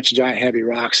bunch of giant heavy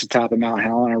rocks at the top of Mount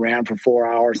Helena, ran for 4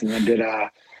 hours, and then did a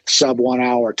sub 1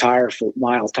 hour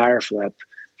mile tire flip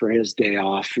for his day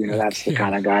off. That's the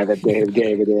kind of guy that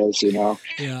David is,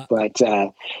 Yeah.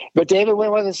 But David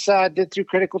went with us, did through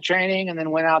critical training, and then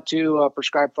went out to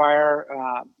prescribed fire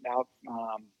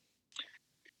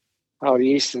out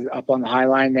east, up on the High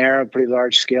Line there, a pretty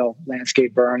large scale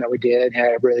landscape burn that we did.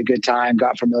 Had a really good time,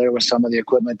 got familiar with some of the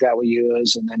equipment that we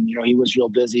use. And then, he was real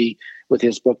busy with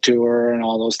his book tour and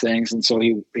all those things. And so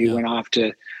he went off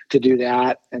to do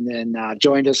that, and then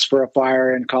joined us for a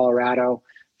fire in Colorado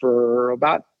for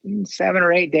about 7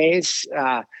 or 8 days.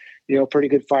 Pretty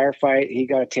good firefight he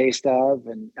got a taste of.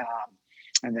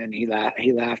 And then he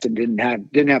left and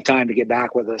didn't have time to get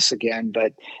back with us again.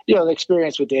 But, the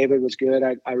experience with David was good.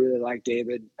 I really like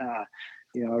David. I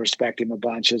respect him a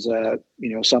bunch as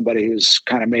somebody who's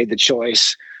kind of made the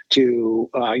choice to,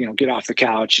 get off the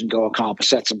couch and go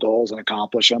set some goals and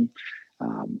accomplish them.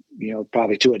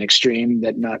 Probably to an extreme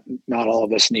that not all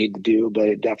of us need to do, but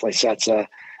it definitely sets an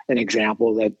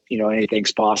example that,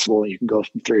 anything's possible. You can go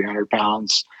from 300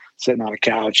 pounds sitting on a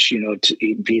couch, to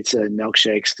eating pizza and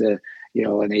milkshakes to,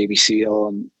 a Navy SEAL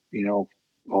and,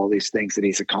 all these things that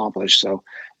he's accomplished. So,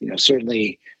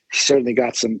 certainly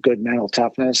got some good mental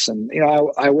toughness. And,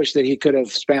 I wish that he could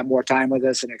have spent more time with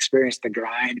us and experienced the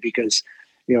grind, because,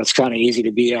 it's kind of easy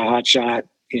to be a hotshot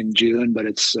in June, but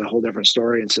it's a whole different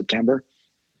story in September.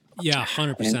 Yeah,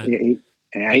 100%.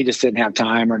 And he just didn't have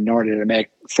time, or nor did it make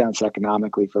sense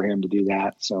economically for him to do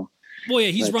that. So, well,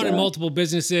 yeah, he's running multiple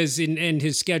businesses, and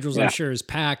his schedules, I'm sure, is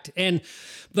packed. And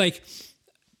like,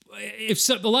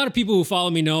 a lot of people who follow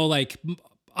me know, like,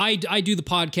 I do the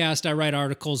podcast, I write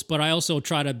articles, but I also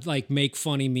try to, like, make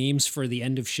funny memes for the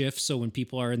end of shift. So when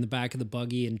people are in the back of the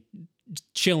buggy and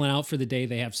chilling out for the day,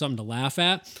 they have something to laugh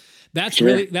at. That's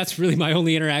really my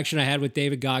only interaction I had with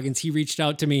David Goggins. He reached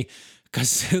out to me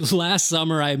because last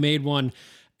summer I made one,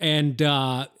 and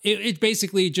it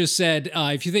basically just said,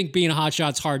 if you think being a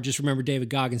hotshot's hard, just remember David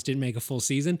Goggins didn't make a full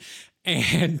season.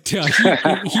 And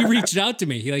he reached out to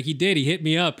me. He did. He hit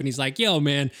me up, and he's like, yo,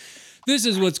 man, this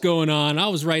is what's going on. I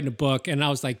was writing a book, and I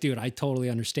was like, dude, I totally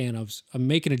understand. I'm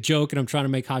making a joke, and I'm trying to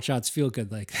make hotshots feel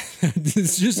good. Like,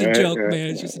 it's just a joke, man.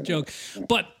 It's just a joke.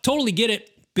 But totally get it.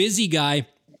 Busy guy.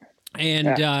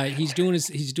 And he's doing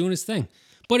his thing.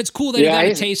 But it's cool that he got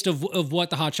a taste of what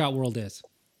the hotshot world is.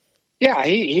 Yeah,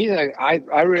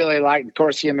 I really like. Of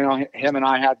course, him and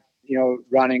I had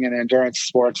running and endurance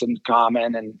sports in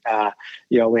common, and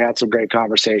we had some great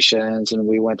conversations, and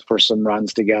we went for some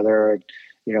runs together. And,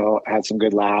 had some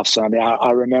good laughs. I mean,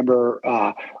 I remember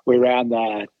we ran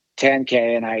the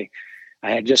 10K, and I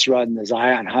had just run the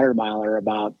Zion 100 miler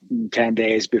about 10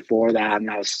 days before that. And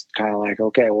I was kind of like,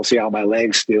 okay, we'll see how my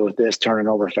legs do with this turning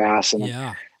over fast. And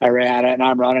I ran it, and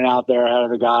I'm running out there ahead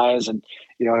of the guys. And,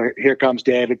 here comes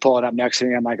David pulling up next to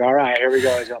me. I'm like, all right, here we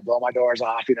go. He's going to blow my doors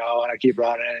off, and I keep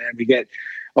running. And we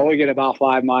get about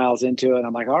 5 miles into it.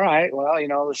 I'm like, all right, well,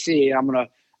 let's see. I'm going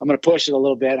to push it a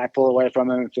little bit. I pull away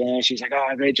from him and finish. He's like,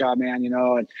 oh, great job, man.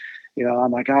 And,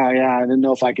 I'm like, oh yeah, I didn't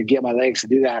know if I could get my legs to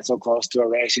do that so close to a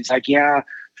race. He's like, yeah,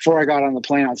 before I got on the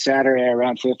plane on Saturday, I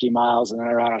ran 50 miles, and then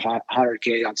I ran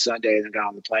 100K on Sunday, and then got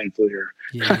on the plane, flew here.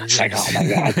 It's like, oh my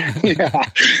God. Yeah.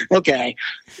 Okay.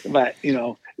 But,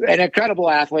 an incredible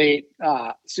athlete,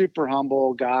 super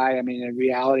humble guy. I mean, in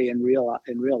reality, in real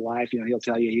life, he'll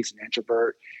tell you he's an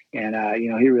introvert, and,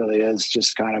 he really is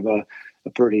just kind of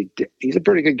he's a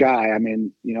pretty good guy. I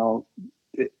mean,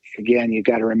 again, you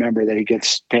got to remember that he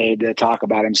gets paid to talk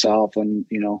about himself, and,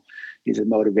 he's a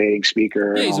motivating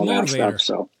speaker and all that stuff.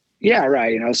 So yeah,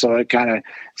 right. So it kind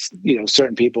of,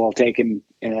 certain people take him,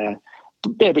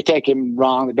 maybe take him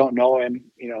wrong that don't know him,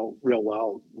 real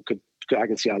well. I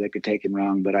can see how they could take him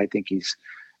wrong, but I think he's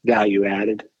value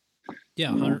added. Yeah.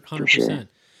 100%. Sure.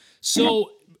 So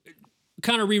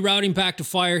kind of rerouting back to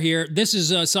fire here. This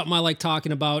is something I like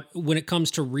talking about when it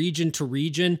comes to region.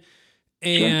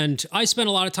 And sure. I spent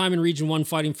a lot of time in Region 1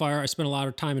 fighting fire. I spent a lot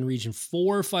of time in Region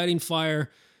 4 fighting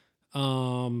fire.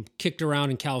 Kicked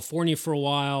around in California for a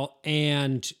while.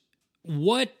 And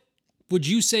what would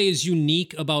you say is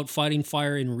unique about fighting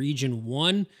fire in Region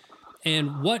 1?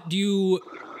 And what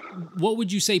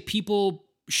would you say people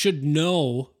should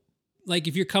know? Like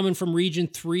if you're coming from Region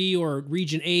 3 or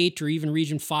Region 8 or even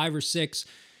Region 5 or 6,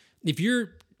 if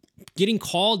you're getting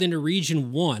called into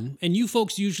Region 1, and you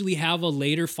folks usually have a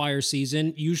later fire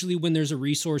season, usually when there's a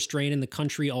resource drain in the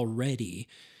country already.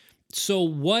 So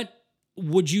what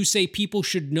would you say people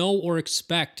should know or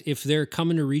expect if they're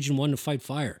coming to Region 1 to fight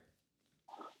fire?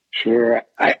 Sure.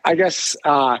 I guess,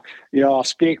 I'll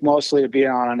speak mostly to being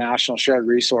on a national shared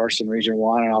resource in Region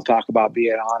 1, and I'll talk about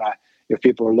being on if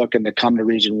people are looking to come to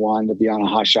Region 1 to be on a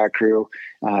hotshot crew.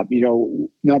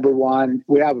 Number one,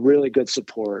 we have really good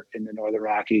support in the Northern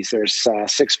Rockies. There's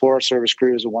 6 Forest Service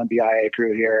crews and 1 BIA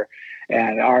crew here.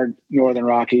 And our Northern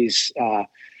Rockies,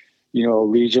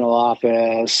 regional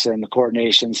office and the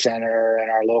coordination center and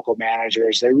our local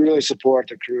managers, they really support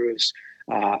the crews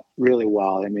really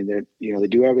well. I mean, they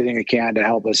do everything they can to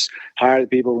help us hire the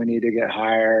people we need to get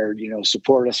hired,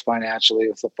 support us financially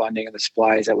with the funding and the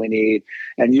supplies that we need,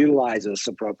 and utilize us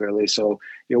appropriately. So,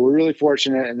 we're really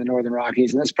fortunate in the Northern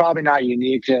Rockies, and it's probably not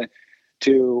unique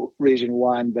to Region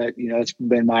 1, but, it's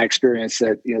been my experience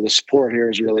that, the support here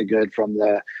is really good from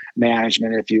the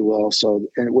management, if you will. So,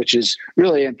 which is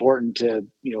really important to,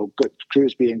 good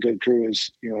crews being good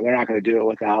crews. They're not going to do it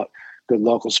without good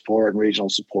local support and regional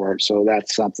support. So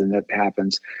that's something that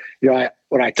happens.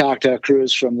 When I talk to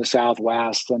crews from the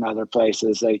Southwest and other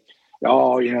places,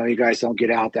 you guys don't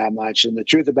get out that much. And the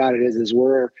truth about it is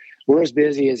we're as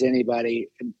busy as anybody,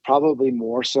 and probably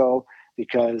more so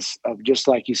because of, just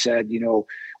like you said,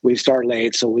 we start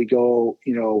late. So we go,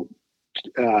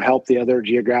 help the other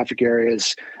geographic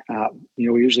areas.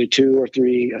 Usually 2 or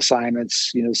 3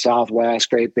 assignments, Southwest,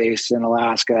 Great Basin,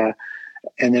 Alaska.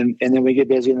 And then we get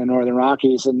busy in the Northern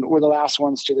Rockies, and we're the last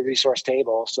ones to the resource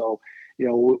table. So,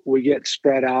 we get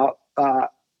spread out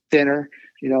thinner.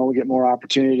 We get more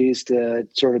opportunities to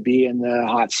sort of be in the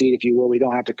hot seat, if you will. We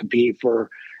don't have to compete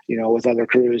for, with other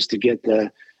crews to get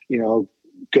the,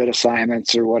 good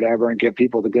assignments or whatever, and give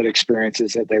people the good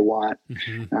experiences that they want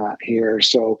here.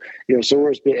 So, so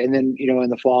we're, and then, in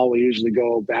the fall, we usually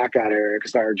go back out area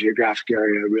because our geographic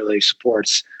area really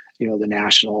supports the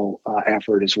national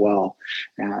effort as well.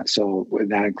 So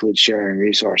that includes sharing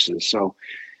resources. So,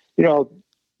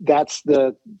 that's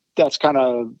kind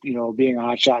of, being a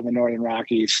hotshot in the Northern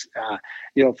Rockies.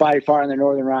 Fighting fire in the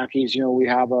Northern Rockies, we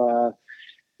have a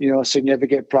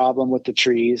significant problem with the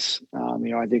trees.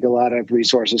 I think a lot of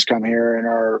resources come here and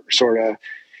are sort of,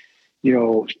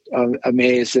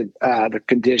 amazed at the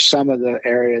condition. Some of the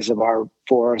areas of our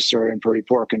forests are in pretty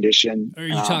poor condition. Are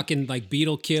you talking like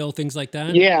beetle kill, things like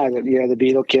that? Yeah, the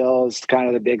beetle kill is kind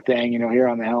of the big thing. Here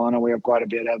on the Helena, we have quite a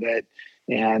bit of it.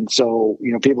 And so,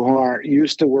 people who aren't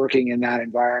used to working in that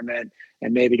environment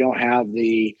and maybe don't have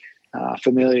the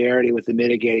familiarity with the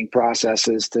mitigating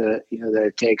processes that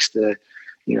it takes to,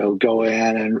 go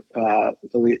in and,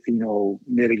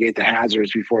 mitigate the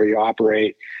hazards before you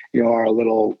operate,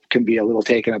 can be a little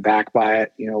taken aback by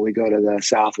it. We go to the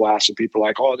Southwest and people are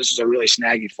like, oh, this is a really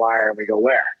snaggy fire. And we go,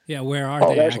 where? Yeah. Where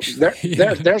are they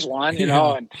actually? There's one,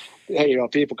 and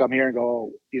people come here and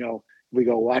go, we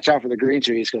go, watch out for the green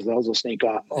trees because those will sneak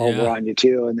up over on you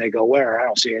too. And they go, where? I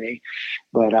don't see any.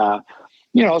 But,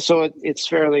 so it's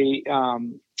fairly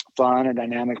fun and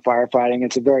dynamic firefighting.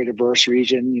 It's a very diverse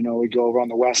region. We go over on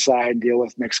the west side and deal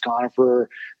with mixed conifer,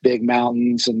 big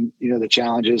mountains, and, the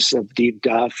challenges of deep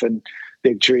duff and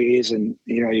big trees. And,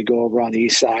 you go over on the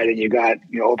east side and you got,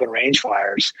 open range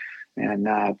fires. And,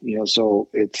 so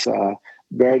it's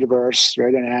very diverse,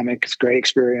 very dynamic. It's a great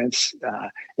experience.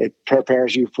 It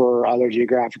prepares you for other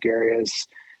geographic areas.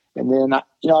 And then, I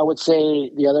would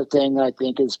say the other thing that I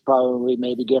think is probably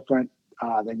maybe different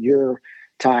than your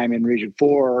time in Region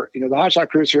 4, the hotshot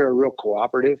crews here are real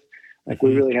cooperative. Like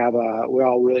we really have we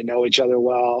all really know each other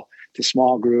well. It's a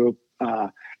small group.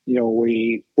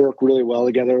 We work really well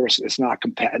together. It's not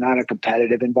a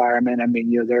competitive environment. I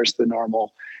mean, there's the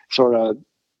normal sort of,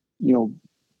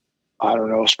 I don't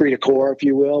know, esprit de corps, if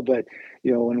you will. But,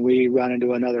 when we run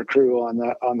into another crew on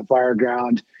the fire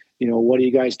ground, what are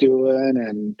you guys doing?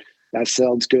 And that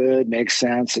sounds good, makes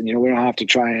sense. And, we don't have to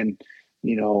try and,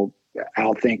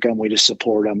 outthink them. We just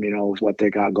support them, with what they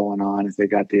got going on, if they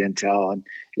got the intel.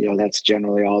 And, that's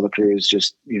generally all the crews.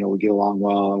 Just, we get along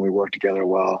well and we work together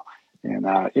well.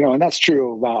 And that's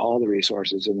true about all the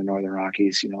resources in the Northern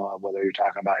Rockies, whether you're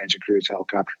talking about engine crews,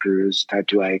 helicopter crews, Type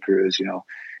 2A crews,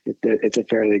 it's a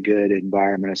fairly good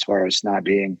environment as far as not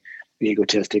being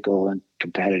egotistical and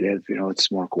competitive.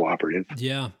 It's more cooperative.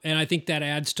 Yeah. And I think that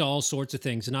adds to all sorts of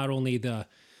things. Not only the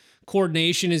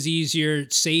coordination is easier,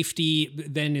 safety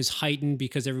then is heightened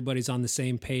because everybody's on the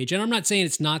same page. And I'm not saying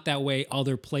it's not that way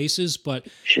other places, but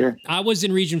sure. I was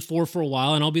in Region 4 for a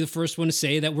while, and I'll be the first one to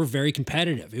say that we're very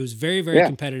competitive. It was very, very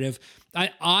competitive.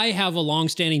 I have a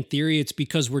longstanding theory. It's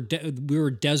because we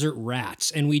were desert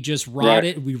rats, and we just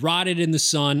rotted. Right. We rotted in the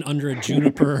sun under a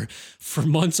juniper for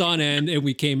months on end, and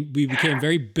we became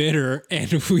very bitter,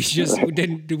 and we just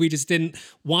didn't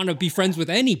want to be friends with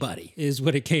anybody. Is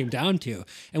what it came down to,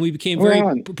 and we became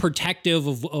very protective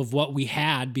of what we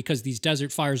had because these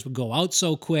desert fires would go out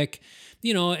so quick.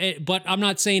 But I'm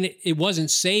not saying it wasn't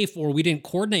safe or we didn't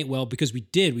coordinate well, because we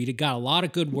did. We got a lot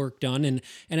of good work done, and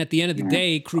at the end of the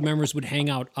day, crew members would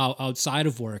hang out outside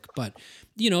of work. But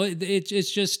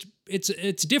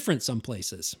it's different some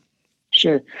places.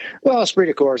 Sure. Well, esprit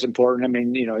de corps is important. I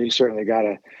mean, you certainly got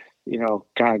to,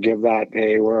 kind of give that.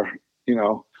 Hey,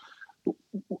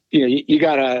 you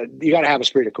gotta have a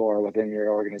esprit de corps within your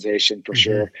organization for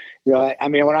sure. I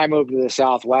mean, when I moved to the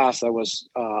Southwest, I was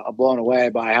blown away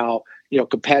by how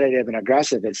competitive and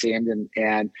aggressive it seemed,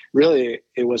 and really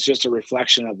it was just a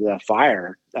reflection of the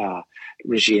fire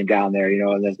regime down there.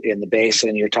 In the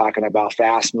basin, you're talking about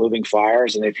fast moving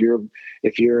fires, and if you're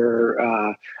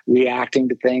reacting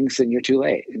to things, then you're too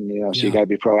late. And so you got to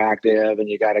be proactive, and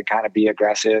you got to kind of be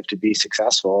aggressive to be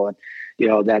successful. And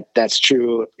that's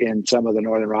true in some of the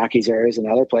Northern Rockies areas. And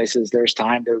other places, there's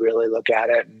time to really look at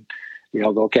it and go,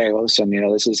 okay, listen,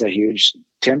 this is a huge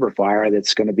timber fire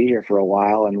that's going to be here for a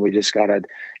while, and we just got to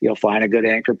find a good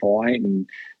anchor point and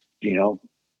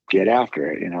get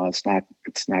after it. It's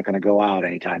not going to go out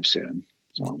anytime soon.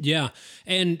 So. Yeah,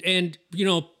 and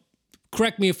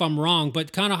correct me if I'm wrong,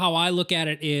 but kind of how I look at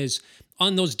it is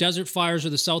on those desert fires or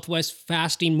the Southwest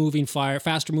faster moving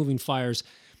fires.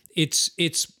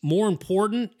 It's more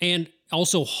important and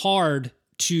also hard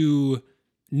to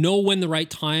know when the right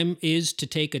time is to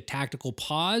take a tactical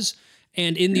pause.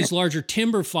 And in these larger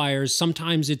timber fires,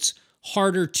 sometimes it's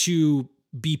harder to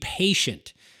be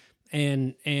patient.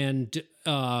 And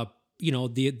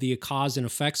the cause and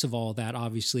effects of all that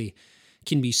obviously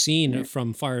can be seen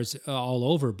from fires all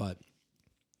over, but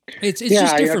it's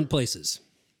just different places.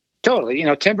 Totally.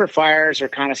 Timber fires are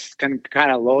kind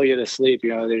of lull you to sleep.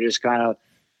 They're just kind of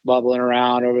bubbling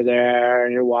around over there,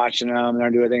 and you're watching them and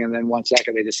they're doing anything. And then 1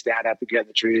 second they just stand up and get in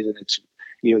the trees, and it's,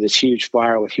 this huge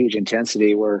fire with huge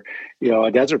intensity where,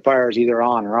 a desert fire is either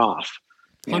on or off.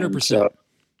 100%.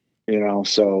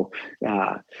 So,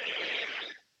 it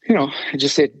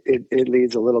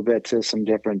leads a little bit to some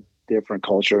different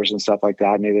cultures and stuff like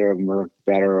that. Neither of them are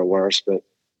better or worse, but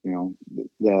the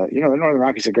Northern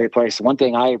Rockies is a great place. One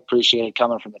thing I appreciated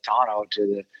coming from the Tonto to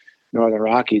the Northern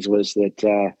Rockies was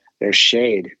that, there's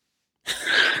shade.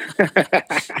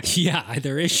 Yeah,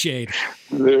 there is shade.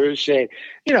 There is shade.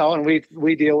 And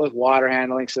we deal with water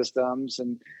handling systems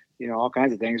and, all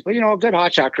kinds of things. But, a good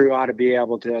hotshot crew ought to be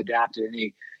able to adapt to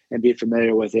any and be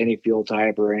familiar with any fuel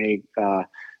type or any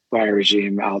fire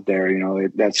regime out there.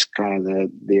 That's kind of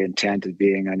the intent of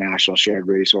being a national shared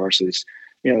resources.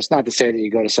 It's not to say that you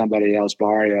go to somebody else's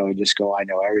barrio and just go, I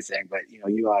know everything, but,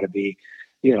 you ought to be,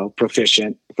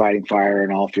 proficient fighting fire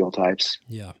in all fuel types.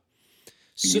 Yeah.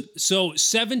 So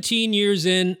 17 years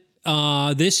in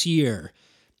this year,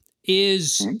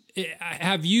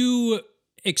 have you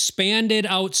expanded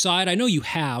outside? I know you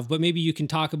have, but maybe you can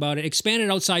talk about it. Expanded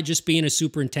outside just being a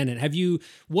superintendent.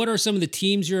 What are some of the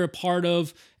teams you're a part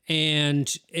of? And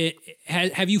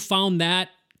have you found that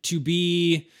to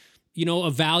be,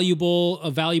 a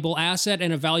valuable asset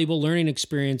and a valuable learning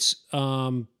experience,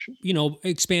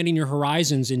 expanding your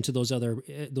horizons into those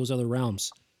other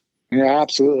realms? Yeah,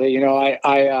 absolutely.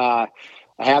 I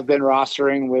have been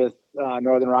rostering with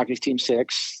Northern Rockies Team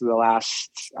 6 the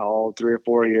last 3 or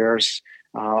 4 years.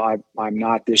 I'm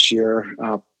not this year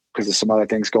because of some other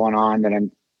things going on that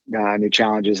I'm new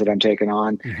challenges that I'm taking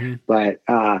on. Mm-hmm. But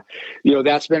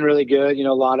that's been really good.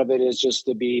 A lot of it is just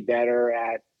to be better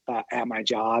at my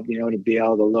job. To be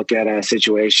able to look at a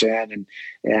situation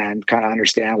and kind of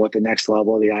understand what the next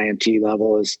level, the IMT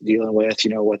level, is dealing with.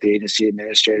 What the agency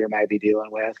administrator might be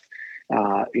dealing with.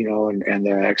 And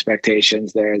the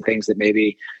expectations there, and things that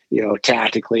maybe,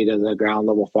 tactically to the ground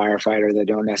level firefighter that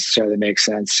don't necessarily make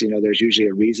sense. There's usually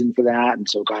a reason for that. And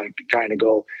so kind of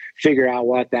go figure out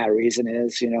what that reason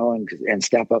is, and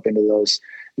step up into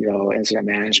incident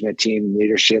management team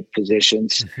leadership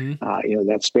positions.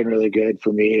 That's been really good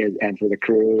for me and for the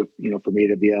crew, for me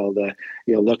to be able to,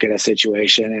 look at a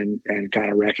situation and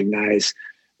kind of recognize,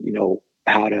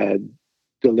 how to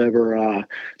deliver a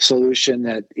solution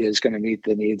that is going to meet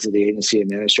the needs of the agency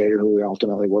administrator who we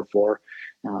ultimately work for.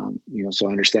 So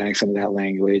understanding some of that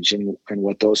language and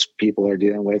what those people are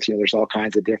dealing with, there's all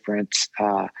kinds of different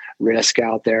risk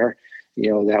out there,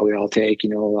 that we all take.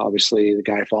 Obviously the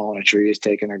guy falling a tree is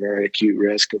taking a very acute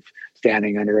risk of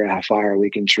standing under a fire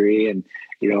weakened tree, and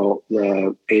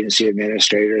the agency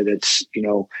administrator that's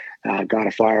got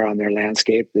a fire on their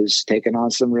landscape is taking on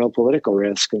some real political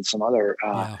risk and some other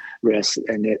risks,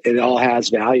 and it all has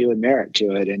value and merit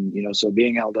to it. And so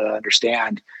being able to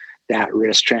understand that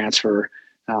risk transfer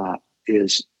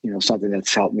is something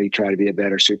that's helped me try to be a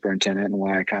better superintendent, and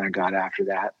why I kind of got after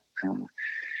that.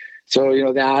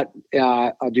 That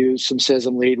I'll do some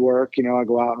CISM lead work. I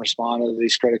go out and respond to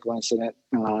these critical incident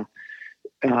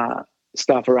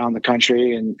stuff around the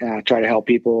country, and try to help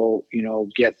people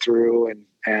get through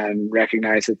and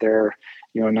recognize that they're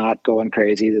not going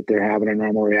crazy, that they're having a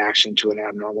normal reaction to an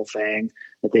abnormal thing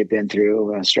that they've been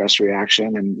through, a stress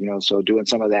reaction. And so doing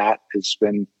some of that has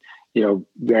been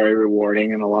very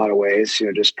rewarding in a lot of ways,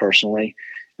 just personally,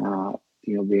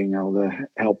 being able to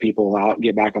help people out,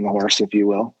 get back on the horse, if you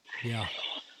will. Yeah.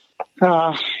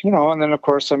 And then of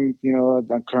course I'm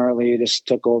currently just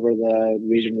took over the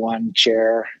Region 1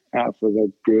 chair for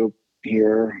the group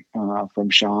here from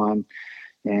Sean,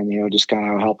 and, just kind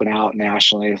of helping out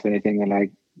nationally with anything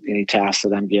any tasks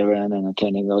that I'm given, and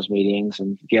attending those meetings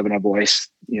and giving a voice,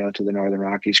 to the Northern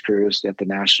Rockies crews at the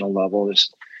national level,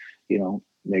 just,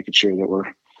 making sure that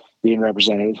we're being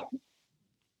represented.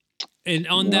 And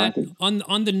on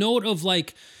on the note of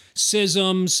like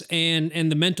CISMs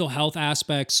and the mental health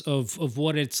aspects of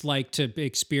what it's like to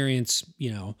experience,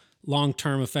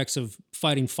 long-term effects of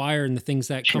fighting fire and the things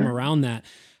that come around that,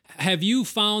 have you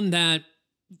found that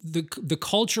the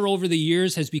culture over the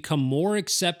years has become more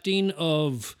accepting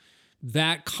of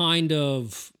that kind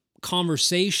of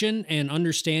conversation and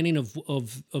understanding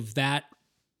of that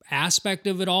aspect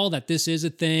of it all, that this is a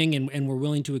thing and we're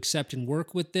willing to accept and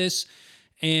work with this?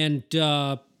 And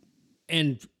are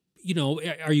you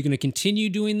going to continue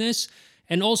doing this?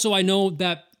 And also, I know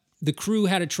that the crew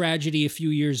had a tragedy a few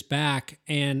years back,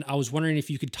 and I was wondering if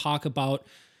you could talk about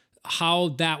how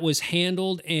that was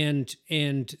handled and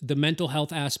the mental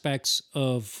health aspects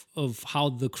of how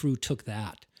the crew took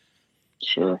that.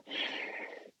 Sure.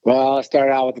 Well, I'll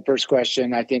start out with the first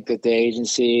question. I think that the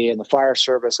agency and the fire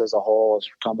service as a whole has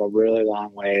come a really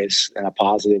long ways in a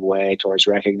positive way towards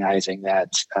recognizing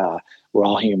that we're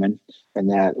all human,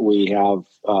 and that we have,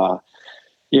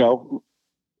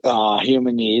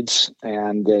 human needs,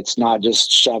 and it's not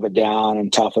just shove it down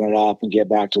and toughen it up and get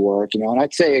back to work, and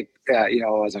I'd say,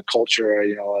 as a culture,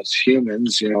 as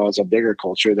humans, as a bigger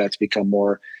culture, that's become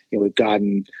more,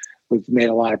 we've made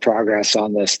a lot of progress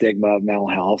on the stigma of mental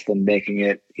health and making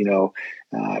it,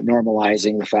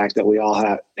 normalizing the fact that we all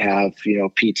have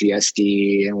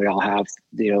PTSD, and we all have,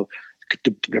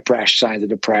 signs of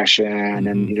depression,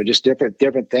 and, just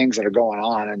different things that are going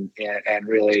on, and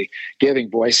really giving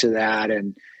voice to that,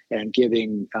 and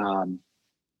giving,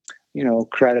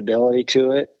 credibility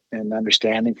to it and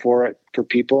understanding for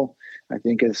people, I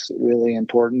think is really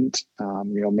important.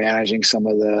 Managing some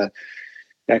of the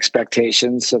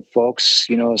expectations of folks,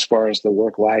 as far as the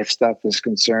work-life stuff is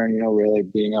concerned, really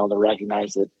being able to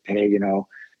recognize that, hey,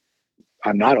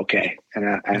 I'm not okay.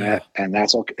 And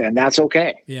that's okay. And that's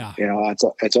okay. Yeah.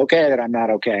 It's okay that I'm not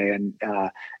okay. And,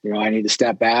 I need to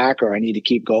step back, or I need to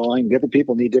keep going. Different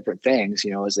people need different things,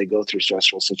 as they go through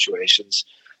stressful situations.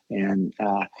 And,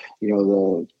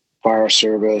 the fire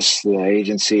service, the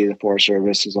agency, the Forest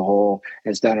Service as a whole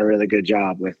has done a really good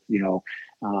job with,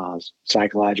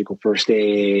 psychological first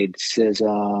aid,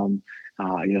 CISM,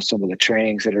 some of the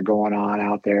trainings that are going on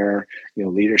out there,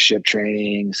 leadership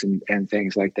trainings and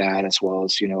things like that, as well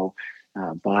as,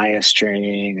 bias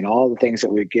training and all the things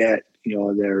that we get,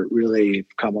 they're really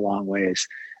come a long ways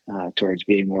towards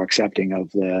being more accepting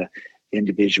of the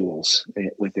individuals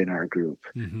within our group.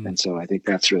 Mm-hmm. And so I think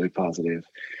that's really positive.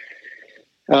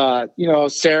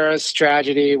 Sarah's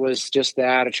tragedy was just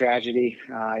that, a tragedy.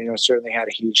 Certainly had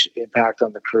a huge impact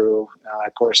on the crew.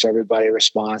 Of course, everybody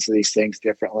responds to these things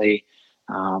differently.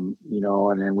 And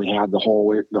then we have the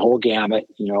whole gamut,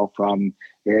 from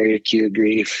very acute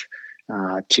grief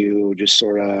to just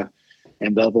sort of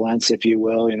ambivalence, if you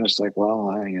will. It's like,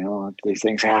 well, these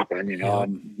things happen, and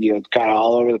kind of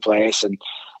all over the place. And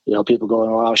people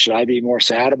going, well, should I be more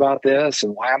sad about this?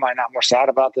 And why am I not more sad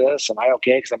about this? Am I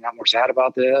okay because I'm not more sad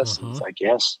about this? And it's like,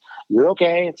 yes, you're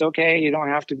okay. It's okay. You don't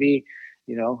have to be,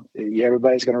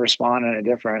 everybody's going to respond in it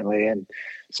differently. And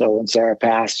so when Sarah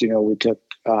passed, we took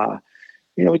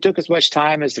as much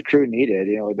time as the crew needed.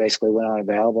 We basically went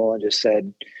unavailable and just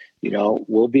said,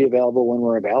 we'll be available when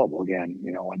we're available again,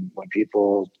 when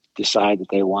people decide that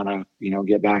they want to,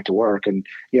 get back to work. And,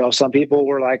 some people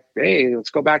were like, hey, let's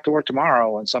go back to work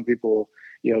tomorrow. And some people,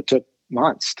 took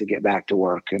months to get back to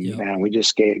work. And we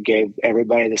just gave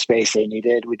everybody the space they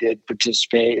needed. We did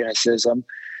participate in a SISM,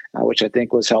 which I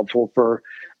think was helpful for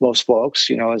most folks,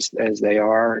 as they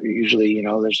are. Usually,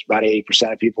 there's about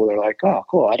 80% of people that are like, oh,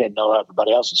 cool. I didn't know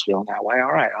everybody else was feeling that way.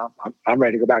 All right, I'm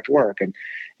ready to go back to work. And,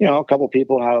 a couple of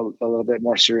people have a little bit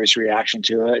more serious reaction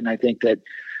to it. And I think that,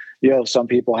 some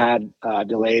people had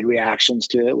delayed reactions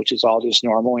to it, which is all just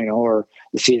normal, or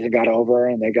the season got over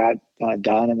and they got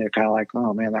done and they're kind of like,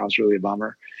 oh man, that was really a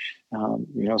bummer.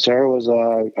 Sarah was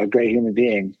a great human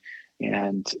being,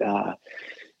 and,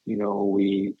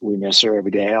 we miss her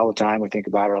every day, all the time. We think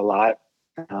about her a lot,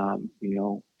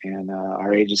 and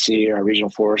our agency, our regional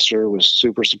forester, was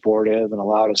super supportive and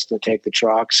allowed us to take the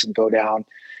trucks and go down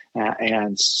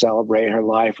and celebrate her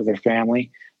life with her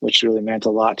family, which really meant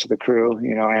a lot to the crew,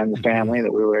 and the family,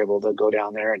 that we were able to go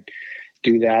down there and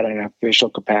do that in an official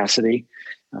capacity.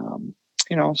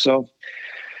 So,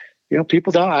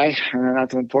 people die, and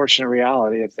that's an unfortunate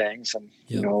reality of things. And,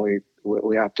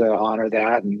 we have to honor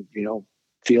that and,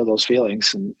 feel those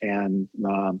feelings and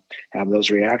have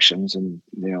those reactions. And,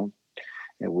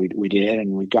 we did,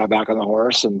 and we got back on the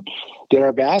horse and did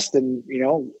our best. And,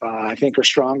 I think we're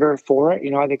stronger for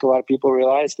it. I think a lot of people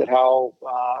realize that how,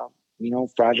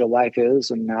 fragile life is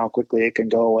and how quickly it can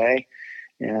go away.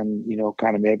 And,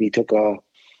 kind of maybe took a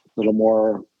little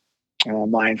more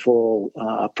mindful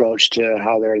approach to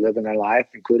how they're living their life,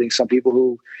 including some people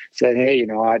who said, hey,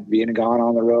 I'd being gone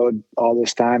on the road all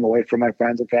this time away from my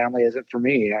friends and family isn't for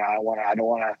me. I don't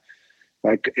want to,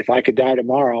 like, if I could die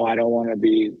tomorrow, I don't want to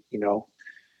be,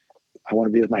 I want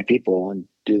to be with my people and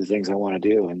do the things I want to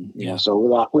do. And,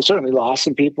 so we certainly lost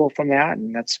some people from that,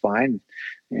 and that's fine.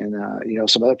 And,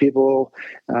 some other people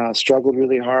struggled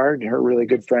really hard. Her really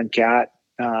good friend, Kat,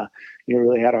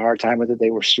 really had a hard time with it.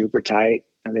 They were super tight,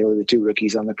 and they were the two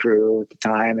rookies on the crew at the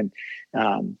time. And,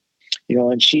 and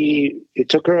it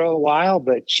took her a while,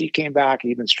 but she came back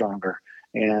even stronger.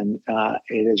 And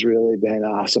it has really been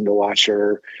awesome to watch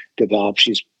her develop.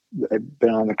 She's been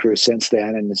on the crew since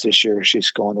then, and this year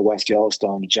she's going to West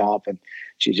Yellowstone to jump, and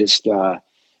she just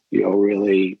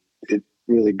really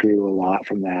grew a lot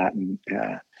from that, and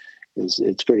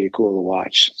it's pretty cool to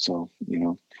watch. So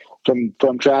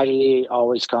from tragedy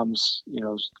always comes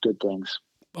good things.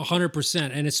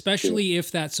 100%, and especially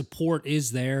if that support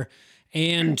is there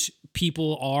and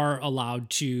people are allowed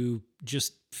to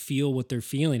just feel what they're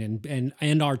feeling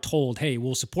and are told, hey,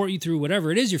 we'll support you through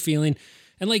whatever it is you're feeling.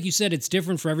 And like you said, it's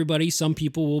different for everybody. Some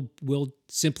people will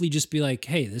simply just be like,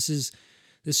 hey, this is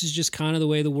just kind of the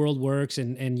way the world works.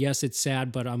 And yes, it's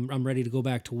sad, but I'm ready to go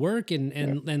back to work.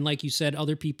 And like you said,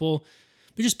 other people,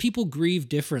 people grieve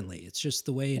differently. It's just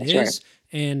the way it is. Right.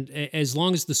 And as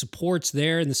long as the support's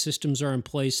there and the systems are in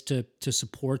place to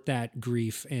support that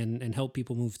grief and help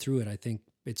people move through it, I think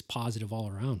it's positive all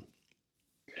around.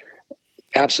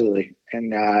 Absolutely.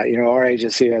 And, our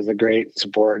agency has a great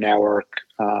support network.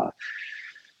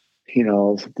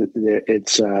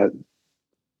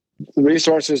 The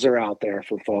resources are out there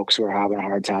for folks who are having a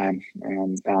hard time,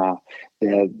 and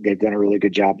they've done a really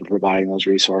good job of providing those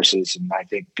resources. And I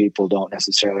think people don't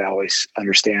necessarily always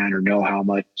understand or know how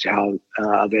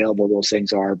available those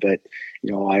things are. But,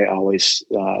 I always,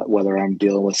 whether I'm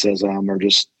dealing with CISM or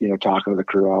just, talking to the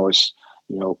crew, I always,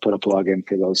 put a plug in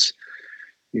for those,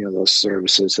 those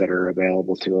services that are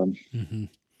available to them. Mm-hmm.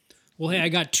 Well, hey, I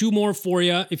got two more for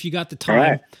you if you got the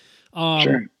time. All right.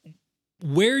 Sure.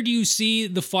 Where do you see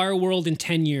the fire world in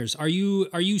 10 years? Are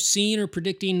you seeing or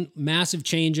predicting massive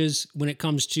changes when it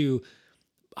comes to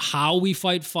how we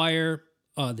fight fire,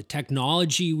 the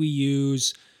technology we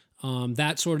use,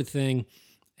 that sort of thing?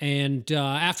 And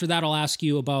after that, I'll ask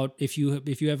you about if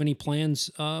you have any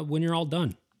plans when you're all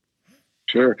done.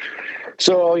 Sure.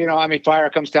 So, fire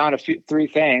comes down to three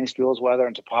things: fuels, weather,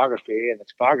 and topography. And the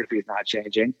topography is not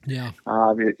changing. Yeah.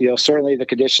 Certainly the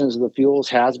conditions of the fuels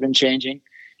has been changing.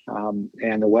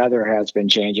 And the weather has been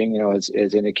changing, as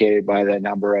indicated by the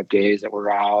number of days that we're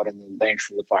out and the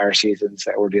length of the fire seasons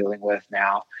that we're dealing with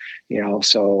now.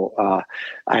 So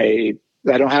I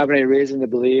don't have any reason to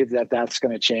believe that that's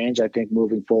going to change. I think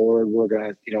moving forward, we're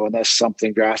going to, unless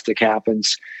something drastic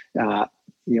happens,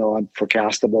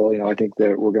 unforecastable. I think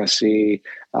that we're going to see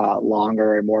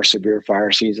longer and more severe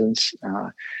fire seasons.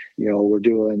 We're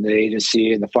doing the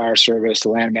agency and the fire service, the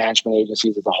land management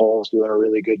agencies as a whole is doing a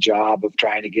really good job of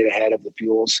trying to get ahead of the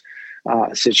fuels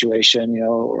situation.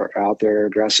 We're out there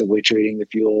aggressively treating the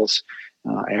fuels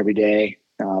every day,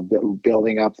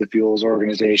 building up the fuels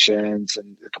organizations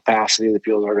and the capacity of the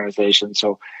fuels organization.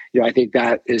 So, I think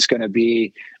that is going to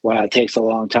be what it takes a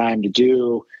long time to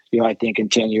do. I think in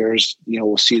 10 years,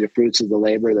 we'll see the fruits of the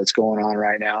labor that's going on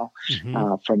right now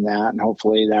from that. And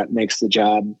hopefully that makes the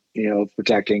job,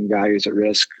 protecting values at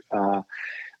risk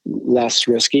less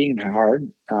risky and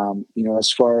hard.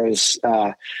 As far as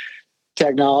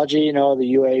technology, the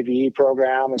UAV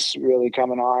program is really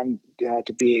coming on getting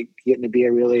to be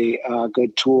a really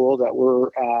good tool that we're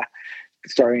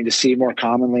starting to see more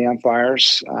commonly on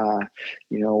fires, whether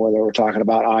we're talking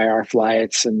about IR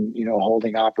flights and,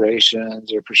 holding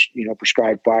operations or,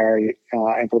 prescribed fire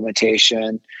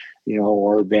implementation,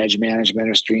 or veg management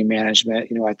or stream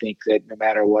management. I think that no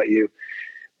matter what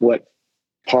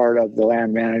part of the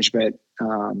land management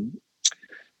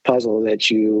puzzle that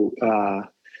you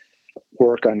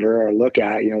work under or look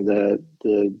at,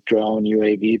 the drone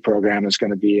UAV program is going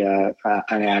to be an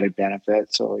added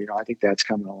benefit. So, I think that's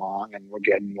coming along, and we're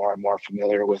getting more and more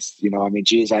familiar with,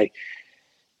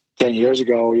 10 years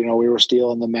ago, we were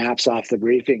stealing the maps off the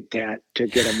briefing tent to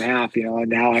get a map, and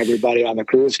now everybody on the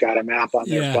crew's got a map on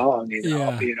their phone, and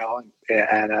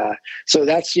so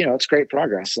that's, it's great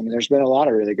progress. I mean, there's been a lot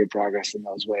of really good progress in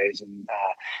those ways. And,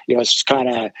 it's kind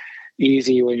of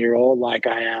easy when you're old, like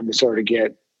I am, to sort of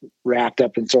get wrapped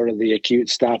up in sort of the acute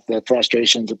stuff, the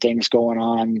frustrations of things going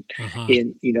on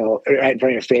in, right in front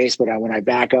of your face. But when I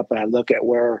back up and I look at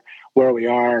where we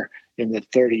are in the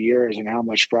 30 years and how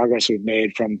much progress we've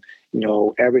made from,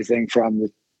 everything from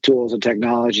the tools and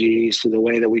technologies to the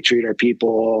way that we treat our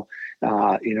people,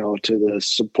 to the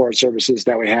support services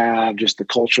that we have, just the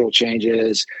cultural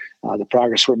changes, the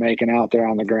progress we're making out there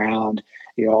on the ground,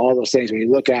 all those things. When you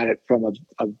look at it from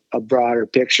a broader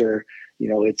picture,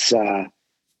 it's,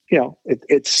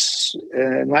 it's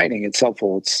enlightening. It's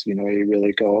helpful. It's, you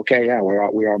really go, okay, yeah,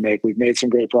 we've made some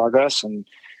great progress, and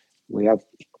we have,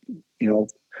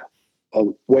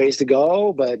 ways to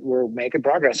go, but we're making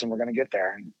progress, and we're going to get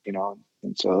there.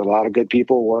 And so a lot of good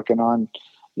people working on,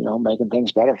 making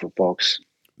things better for folks.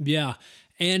 Yeah.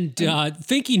 And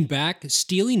thinking back,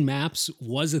 stealing maps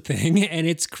was a thing, and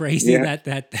it's crazy that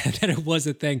it was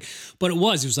a thing. But it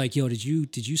was like, yo, did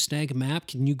you snag a map?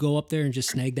 Can you go up there and just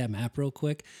snag that map real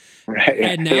quick? Right.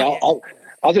 And now,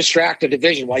 I'll distract the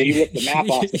division while you rip the map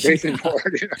off the briefing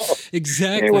board.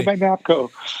 Exactly. Hey, where'd my map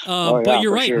go? But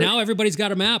you're right. Sure. Now everybody's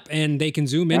got a map, and they can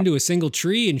zoom into a single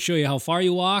tree and show you how far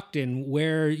you walked and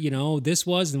where this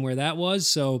was and where that was.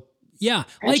 So. Yeah,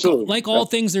 like all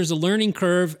things, there's a learning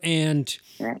curve, and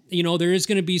there is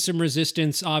going to be some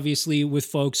resistance, obviously, with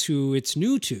folks who it's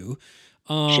new to.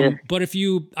 Sure. But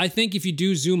I think if you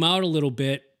do zoom out a little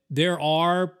bit, there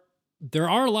are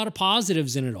a lot of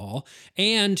positives in it all,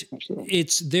 and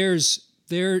there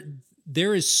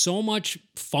is so much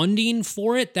funding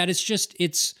for it that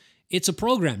it's a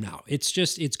program now.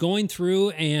 It's going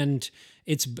through, and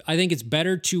I think it's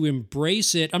better to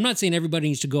embrace it. I'm not saying everybody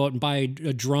needs to go out and buy a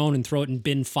drone and throw it in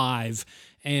bin 5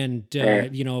 and,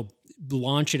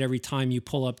 launch it every time you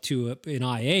pull up to an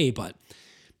IA, but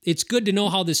it's good to know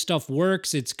how this stuff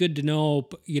works. It's good to know,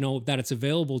 that it's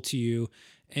available to you.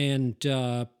 And,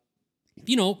 over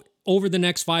the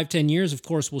next 5-10 years, of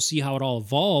course, we'll see how it all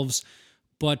evolves.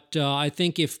 But I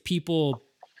think if people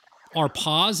are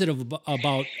positive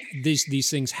about these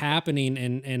things happening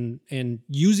and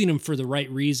using them for the right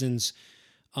reasons,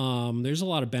 there's a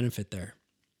lot of benefit there.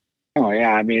 Oh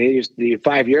yeah. I mean, it used to be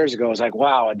 5 years ago. It was like,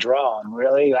 wow, a drone,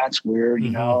 really? That's weird,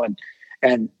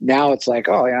 and now it's like,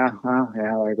 oh yeah,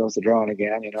 there goes the drone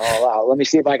again, wow, let me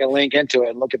see if I can link into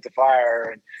it and look at the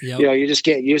fire. And, you just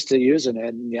get used to using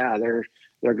it, and they're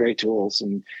great tools.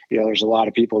 And, there's a lot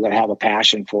of people that have a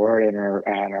passion for it and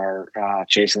are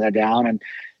chasing that down. And,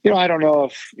 I don't know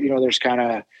if, there's kind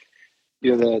of,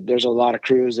 there's a lot of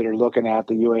crews that are looking at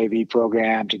the UAV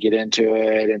program to get into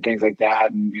it and things like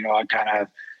that. And, I kind of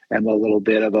am a little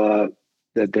bit of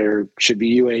that there should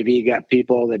be got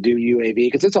people that do UAV,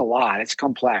 because it's a lot. It's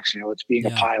complex, it's being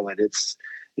a pilot. It's,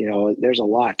 there's a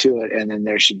lot to it. And then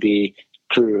there should be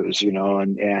crews,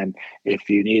 and if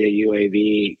you need a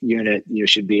UAV unit, you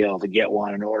should be able to get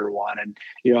one and order one. And,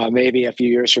 maybe a few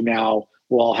years from now,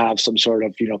 we'll have some sort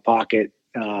of, pocket,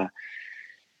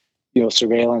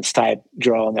 surveillance type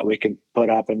drone that we can put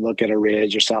up and look at a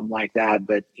ridge or something like that.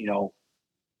 But,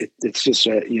 it's just,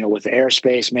 with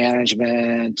airspace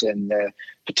management and the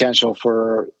potential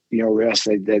for risk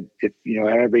that if,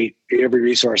 every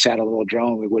resource had a little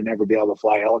drone, we would never be able to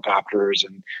fly helicopters.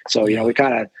 And so,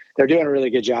 they're doing a really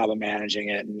good job of managing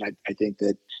it. And I think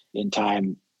that in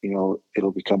time,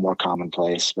 it'll become more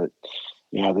commonplace. But,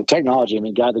 the technology,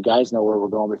 the guys know where we're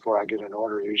going before I get an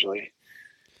order usually.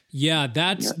 Yeah,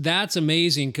 that's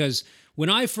amazing, because when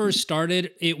I first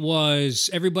started, it was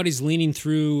everybody's leaning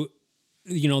through,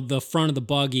 the front of the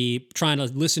buggy, trying to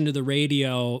listen to the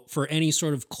radio for any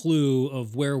sort of clue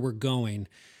of where we're going.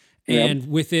 Yep.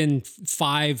 And within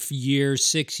 5 years,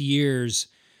 6 years,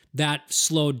 that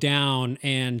slowed down,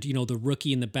 and, the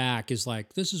rookie in the back is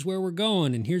like, this is where we're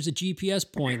going, and here's a GPS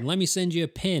point, and let me send you a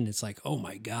pin. It's like, oh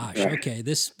my gosh, okay,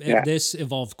 this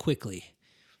evolved quickly.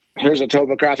 Here's a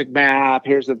topographic map,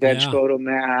 here's the bench photo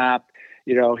map,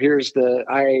 here's the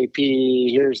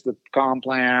IAP, here's the comm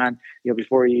plan,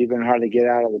 before you even hardly get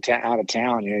out of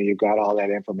town, you've got all that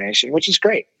information, which is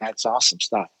great. That's awesome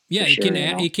stuff. Yeah,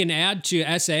 it can add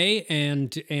to SA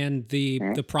and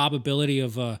the probability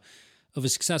of a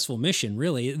successful mission,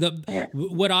 really.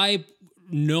 What I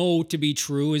know to be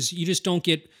true is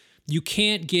you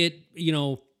can't get,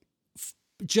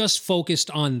 just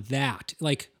focused on that.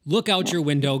 Like, look out your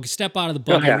window, step out of the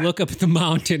buggy, look up at the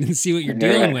mountain and see what you're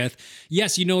dealing with.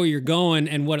 Yes, you know where you're going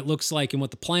and what it looks like and what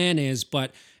the plan is,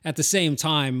 but at the same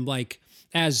time, like,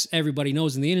 as everybody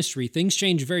knows in the industry, things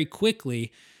change very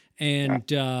quickly, and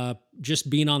just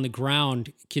being on the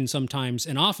ground can sometimes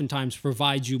and oftentimes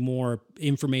provide you more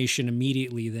information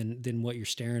immediately than what you're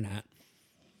staring at.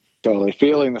 Totally.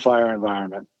 Feeling the fire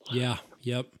environment. Yeah.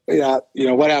 Yep. Yeah.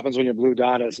 What happens when your blue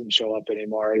dot doesn't show up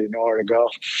anymore? You know where to go.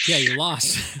 Yeah, you're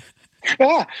lost.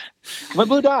 My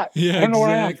blue dot. Yeah,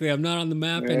 exactly. I'm not on the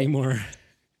map anymore.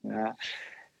 Yeah.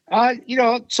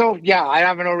 So I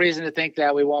have no reason to think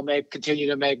that we won't continue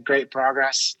to make great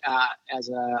progress as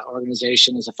an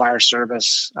organization, as a fire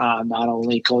service, not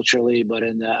only culturally, but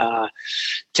in the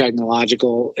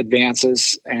technological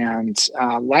advances and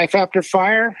life after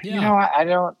fire. Yeah.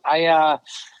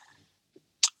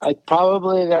 I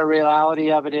probably the reality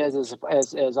of it is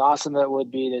as awesome as it would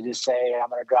be to just say, I'm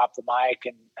going to drop the mic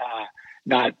and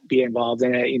not be involved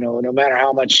in it. No matter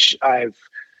how much I've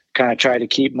kind of tried to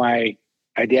keep my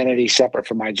identity separate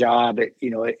from my job, it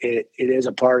is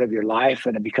a part of your life,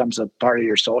 and it becomes a part of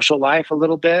your social life a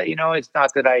little bit. It's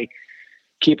not that I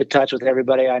keep in touch with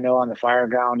everybody I know on the fire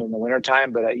ground in the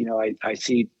wintertime, but I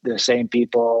see the same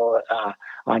people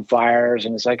on fires,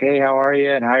 and it's like, hey, how are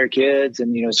you? And how are your kids?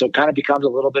 And, so it kind of becomes a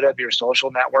little bit of your social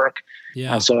network.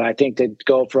 Yeah. So I think to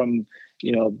go from,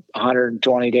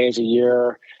 120 days a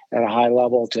year at a high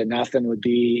level to nothing would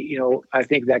be, I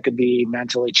think that could be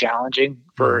mentally challenging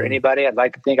for anybody. I'd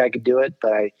like to think I could do it,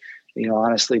 but I,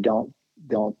 honestly don't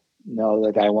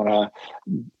know that I want to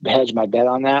hedge my bet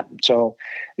on that. So,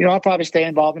 I'll probably stay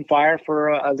involved in fire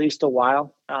for at least a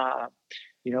while, at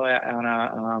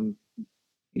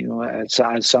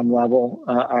some level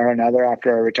or another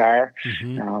after I retire,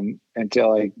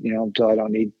 until I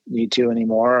don't need to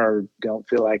anymore, or don't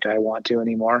feel like I want to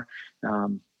anymore.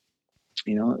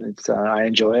 It's I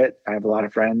enjoy it. I have a lot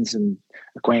of friends and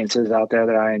acquaintances out there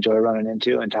that I enjoy running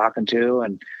into and talking to,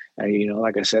 and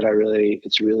like I said,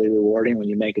 it's really rewarding when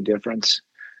you make a difference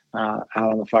out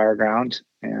on the fire ground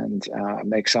and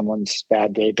make someone's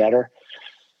bad day better.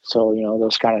 So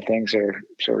those kind of things are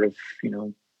sort of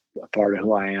a part of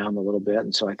who I am a little bit,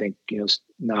 and so I think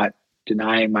not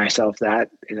denying myself that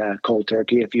cold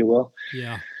turkey, if you will.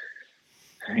 Yeah.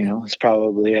 It's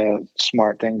probably a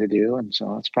smart thing to do, and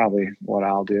so that's probably what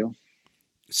I'll do.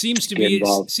 Seems to be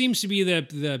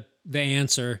the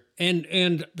answer,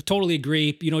 and totally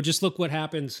agree. Just look what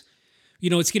happens.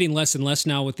 It's getting less and less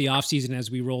now with the off season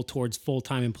as we roll towards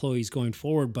full-time employees going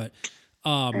forward. But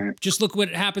just look what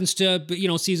happens to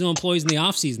seasonal employees in the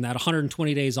off season. That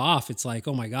 120 days off, it's like,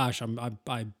 oh my gosh, I'm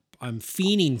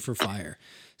fiending for fire.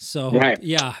 So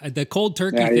yeah, the cold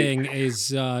turkey thing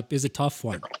is a tough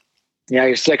one. Yeah,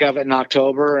 you're sick of it in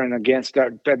October, and again,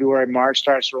 February, March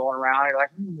starts rolling around. You're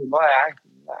like, boy, I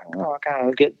don't know, I kind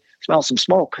of smell some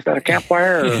smoke. Is that a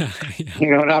campfire? Or,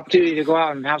 an opportunity to go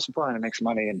out and have some fun and make some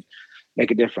money and make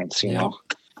a difference, know.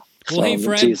 Well, so, hey,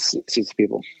 Fred, see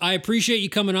people. I appreciate you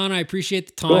coming on. I appreciate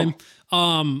the time.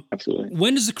 Cool. Absolutely.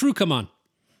 When does the crew come on?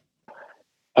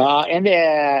 In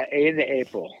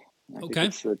April. Okay.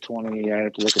 It's the 20. I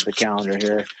have to look at the calendar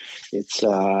here. It's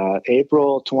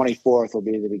April 24th will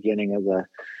be the beginning of the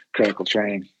critical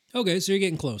training. Okay, so you're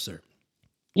getting closer.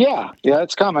 Yeah,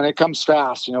 it's coming. It comes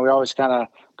fast. We always kind of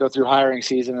go through hiring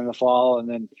season in the fall, and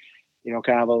then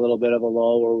kind of a little bit of a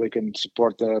lull where we can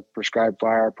support the prescribed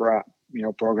fire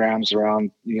programs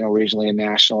around regionally and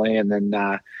nationally, and then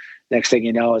next thing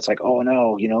you know, it's like, oh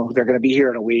no, they're going to be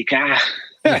here in a week. Yeah.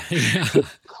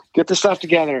 Get the stuff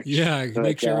together. Yeah.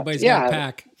 Make sure everybody's got a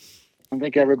pack. I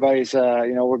think everybody's,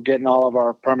 we're getting all of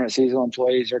our permanent seasonal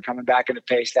employees are coming back into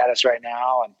pay status right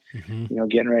now, and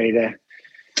getting ready to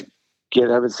get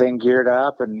everything geared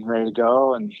up and ready to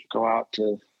go and go out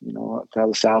to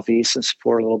the Southeast and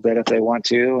support a little bit if they want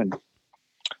to, and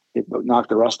knock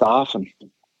the rust off and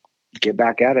get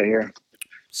back at it here.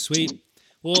 Sweet.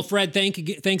 Well, Fred,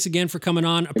 thanks again for coming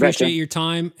on. Appreciate your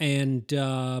time, and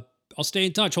I'll stay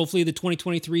in touch. Hopefully the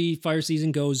 2023 fire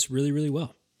season goes really, really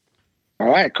well. All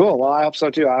right, cool. Well, I hope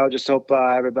so too. I just hope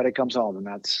everybody comes home, and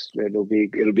it'll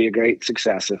be a great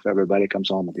success if everybody comes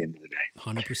home at the end of the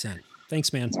day. 100%.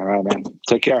 Thanks, man. All right, man.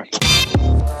 Take care.